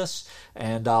nights with us,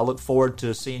 and I look forward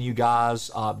to seeing you guys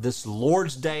this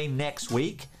Lord's Day next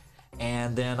week.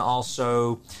 And then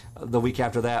also the week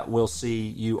after that, we'll see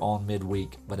you on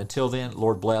midweek. But until then,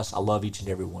 Lord bless. I love each and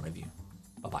every one of you.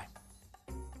 Bye-bye.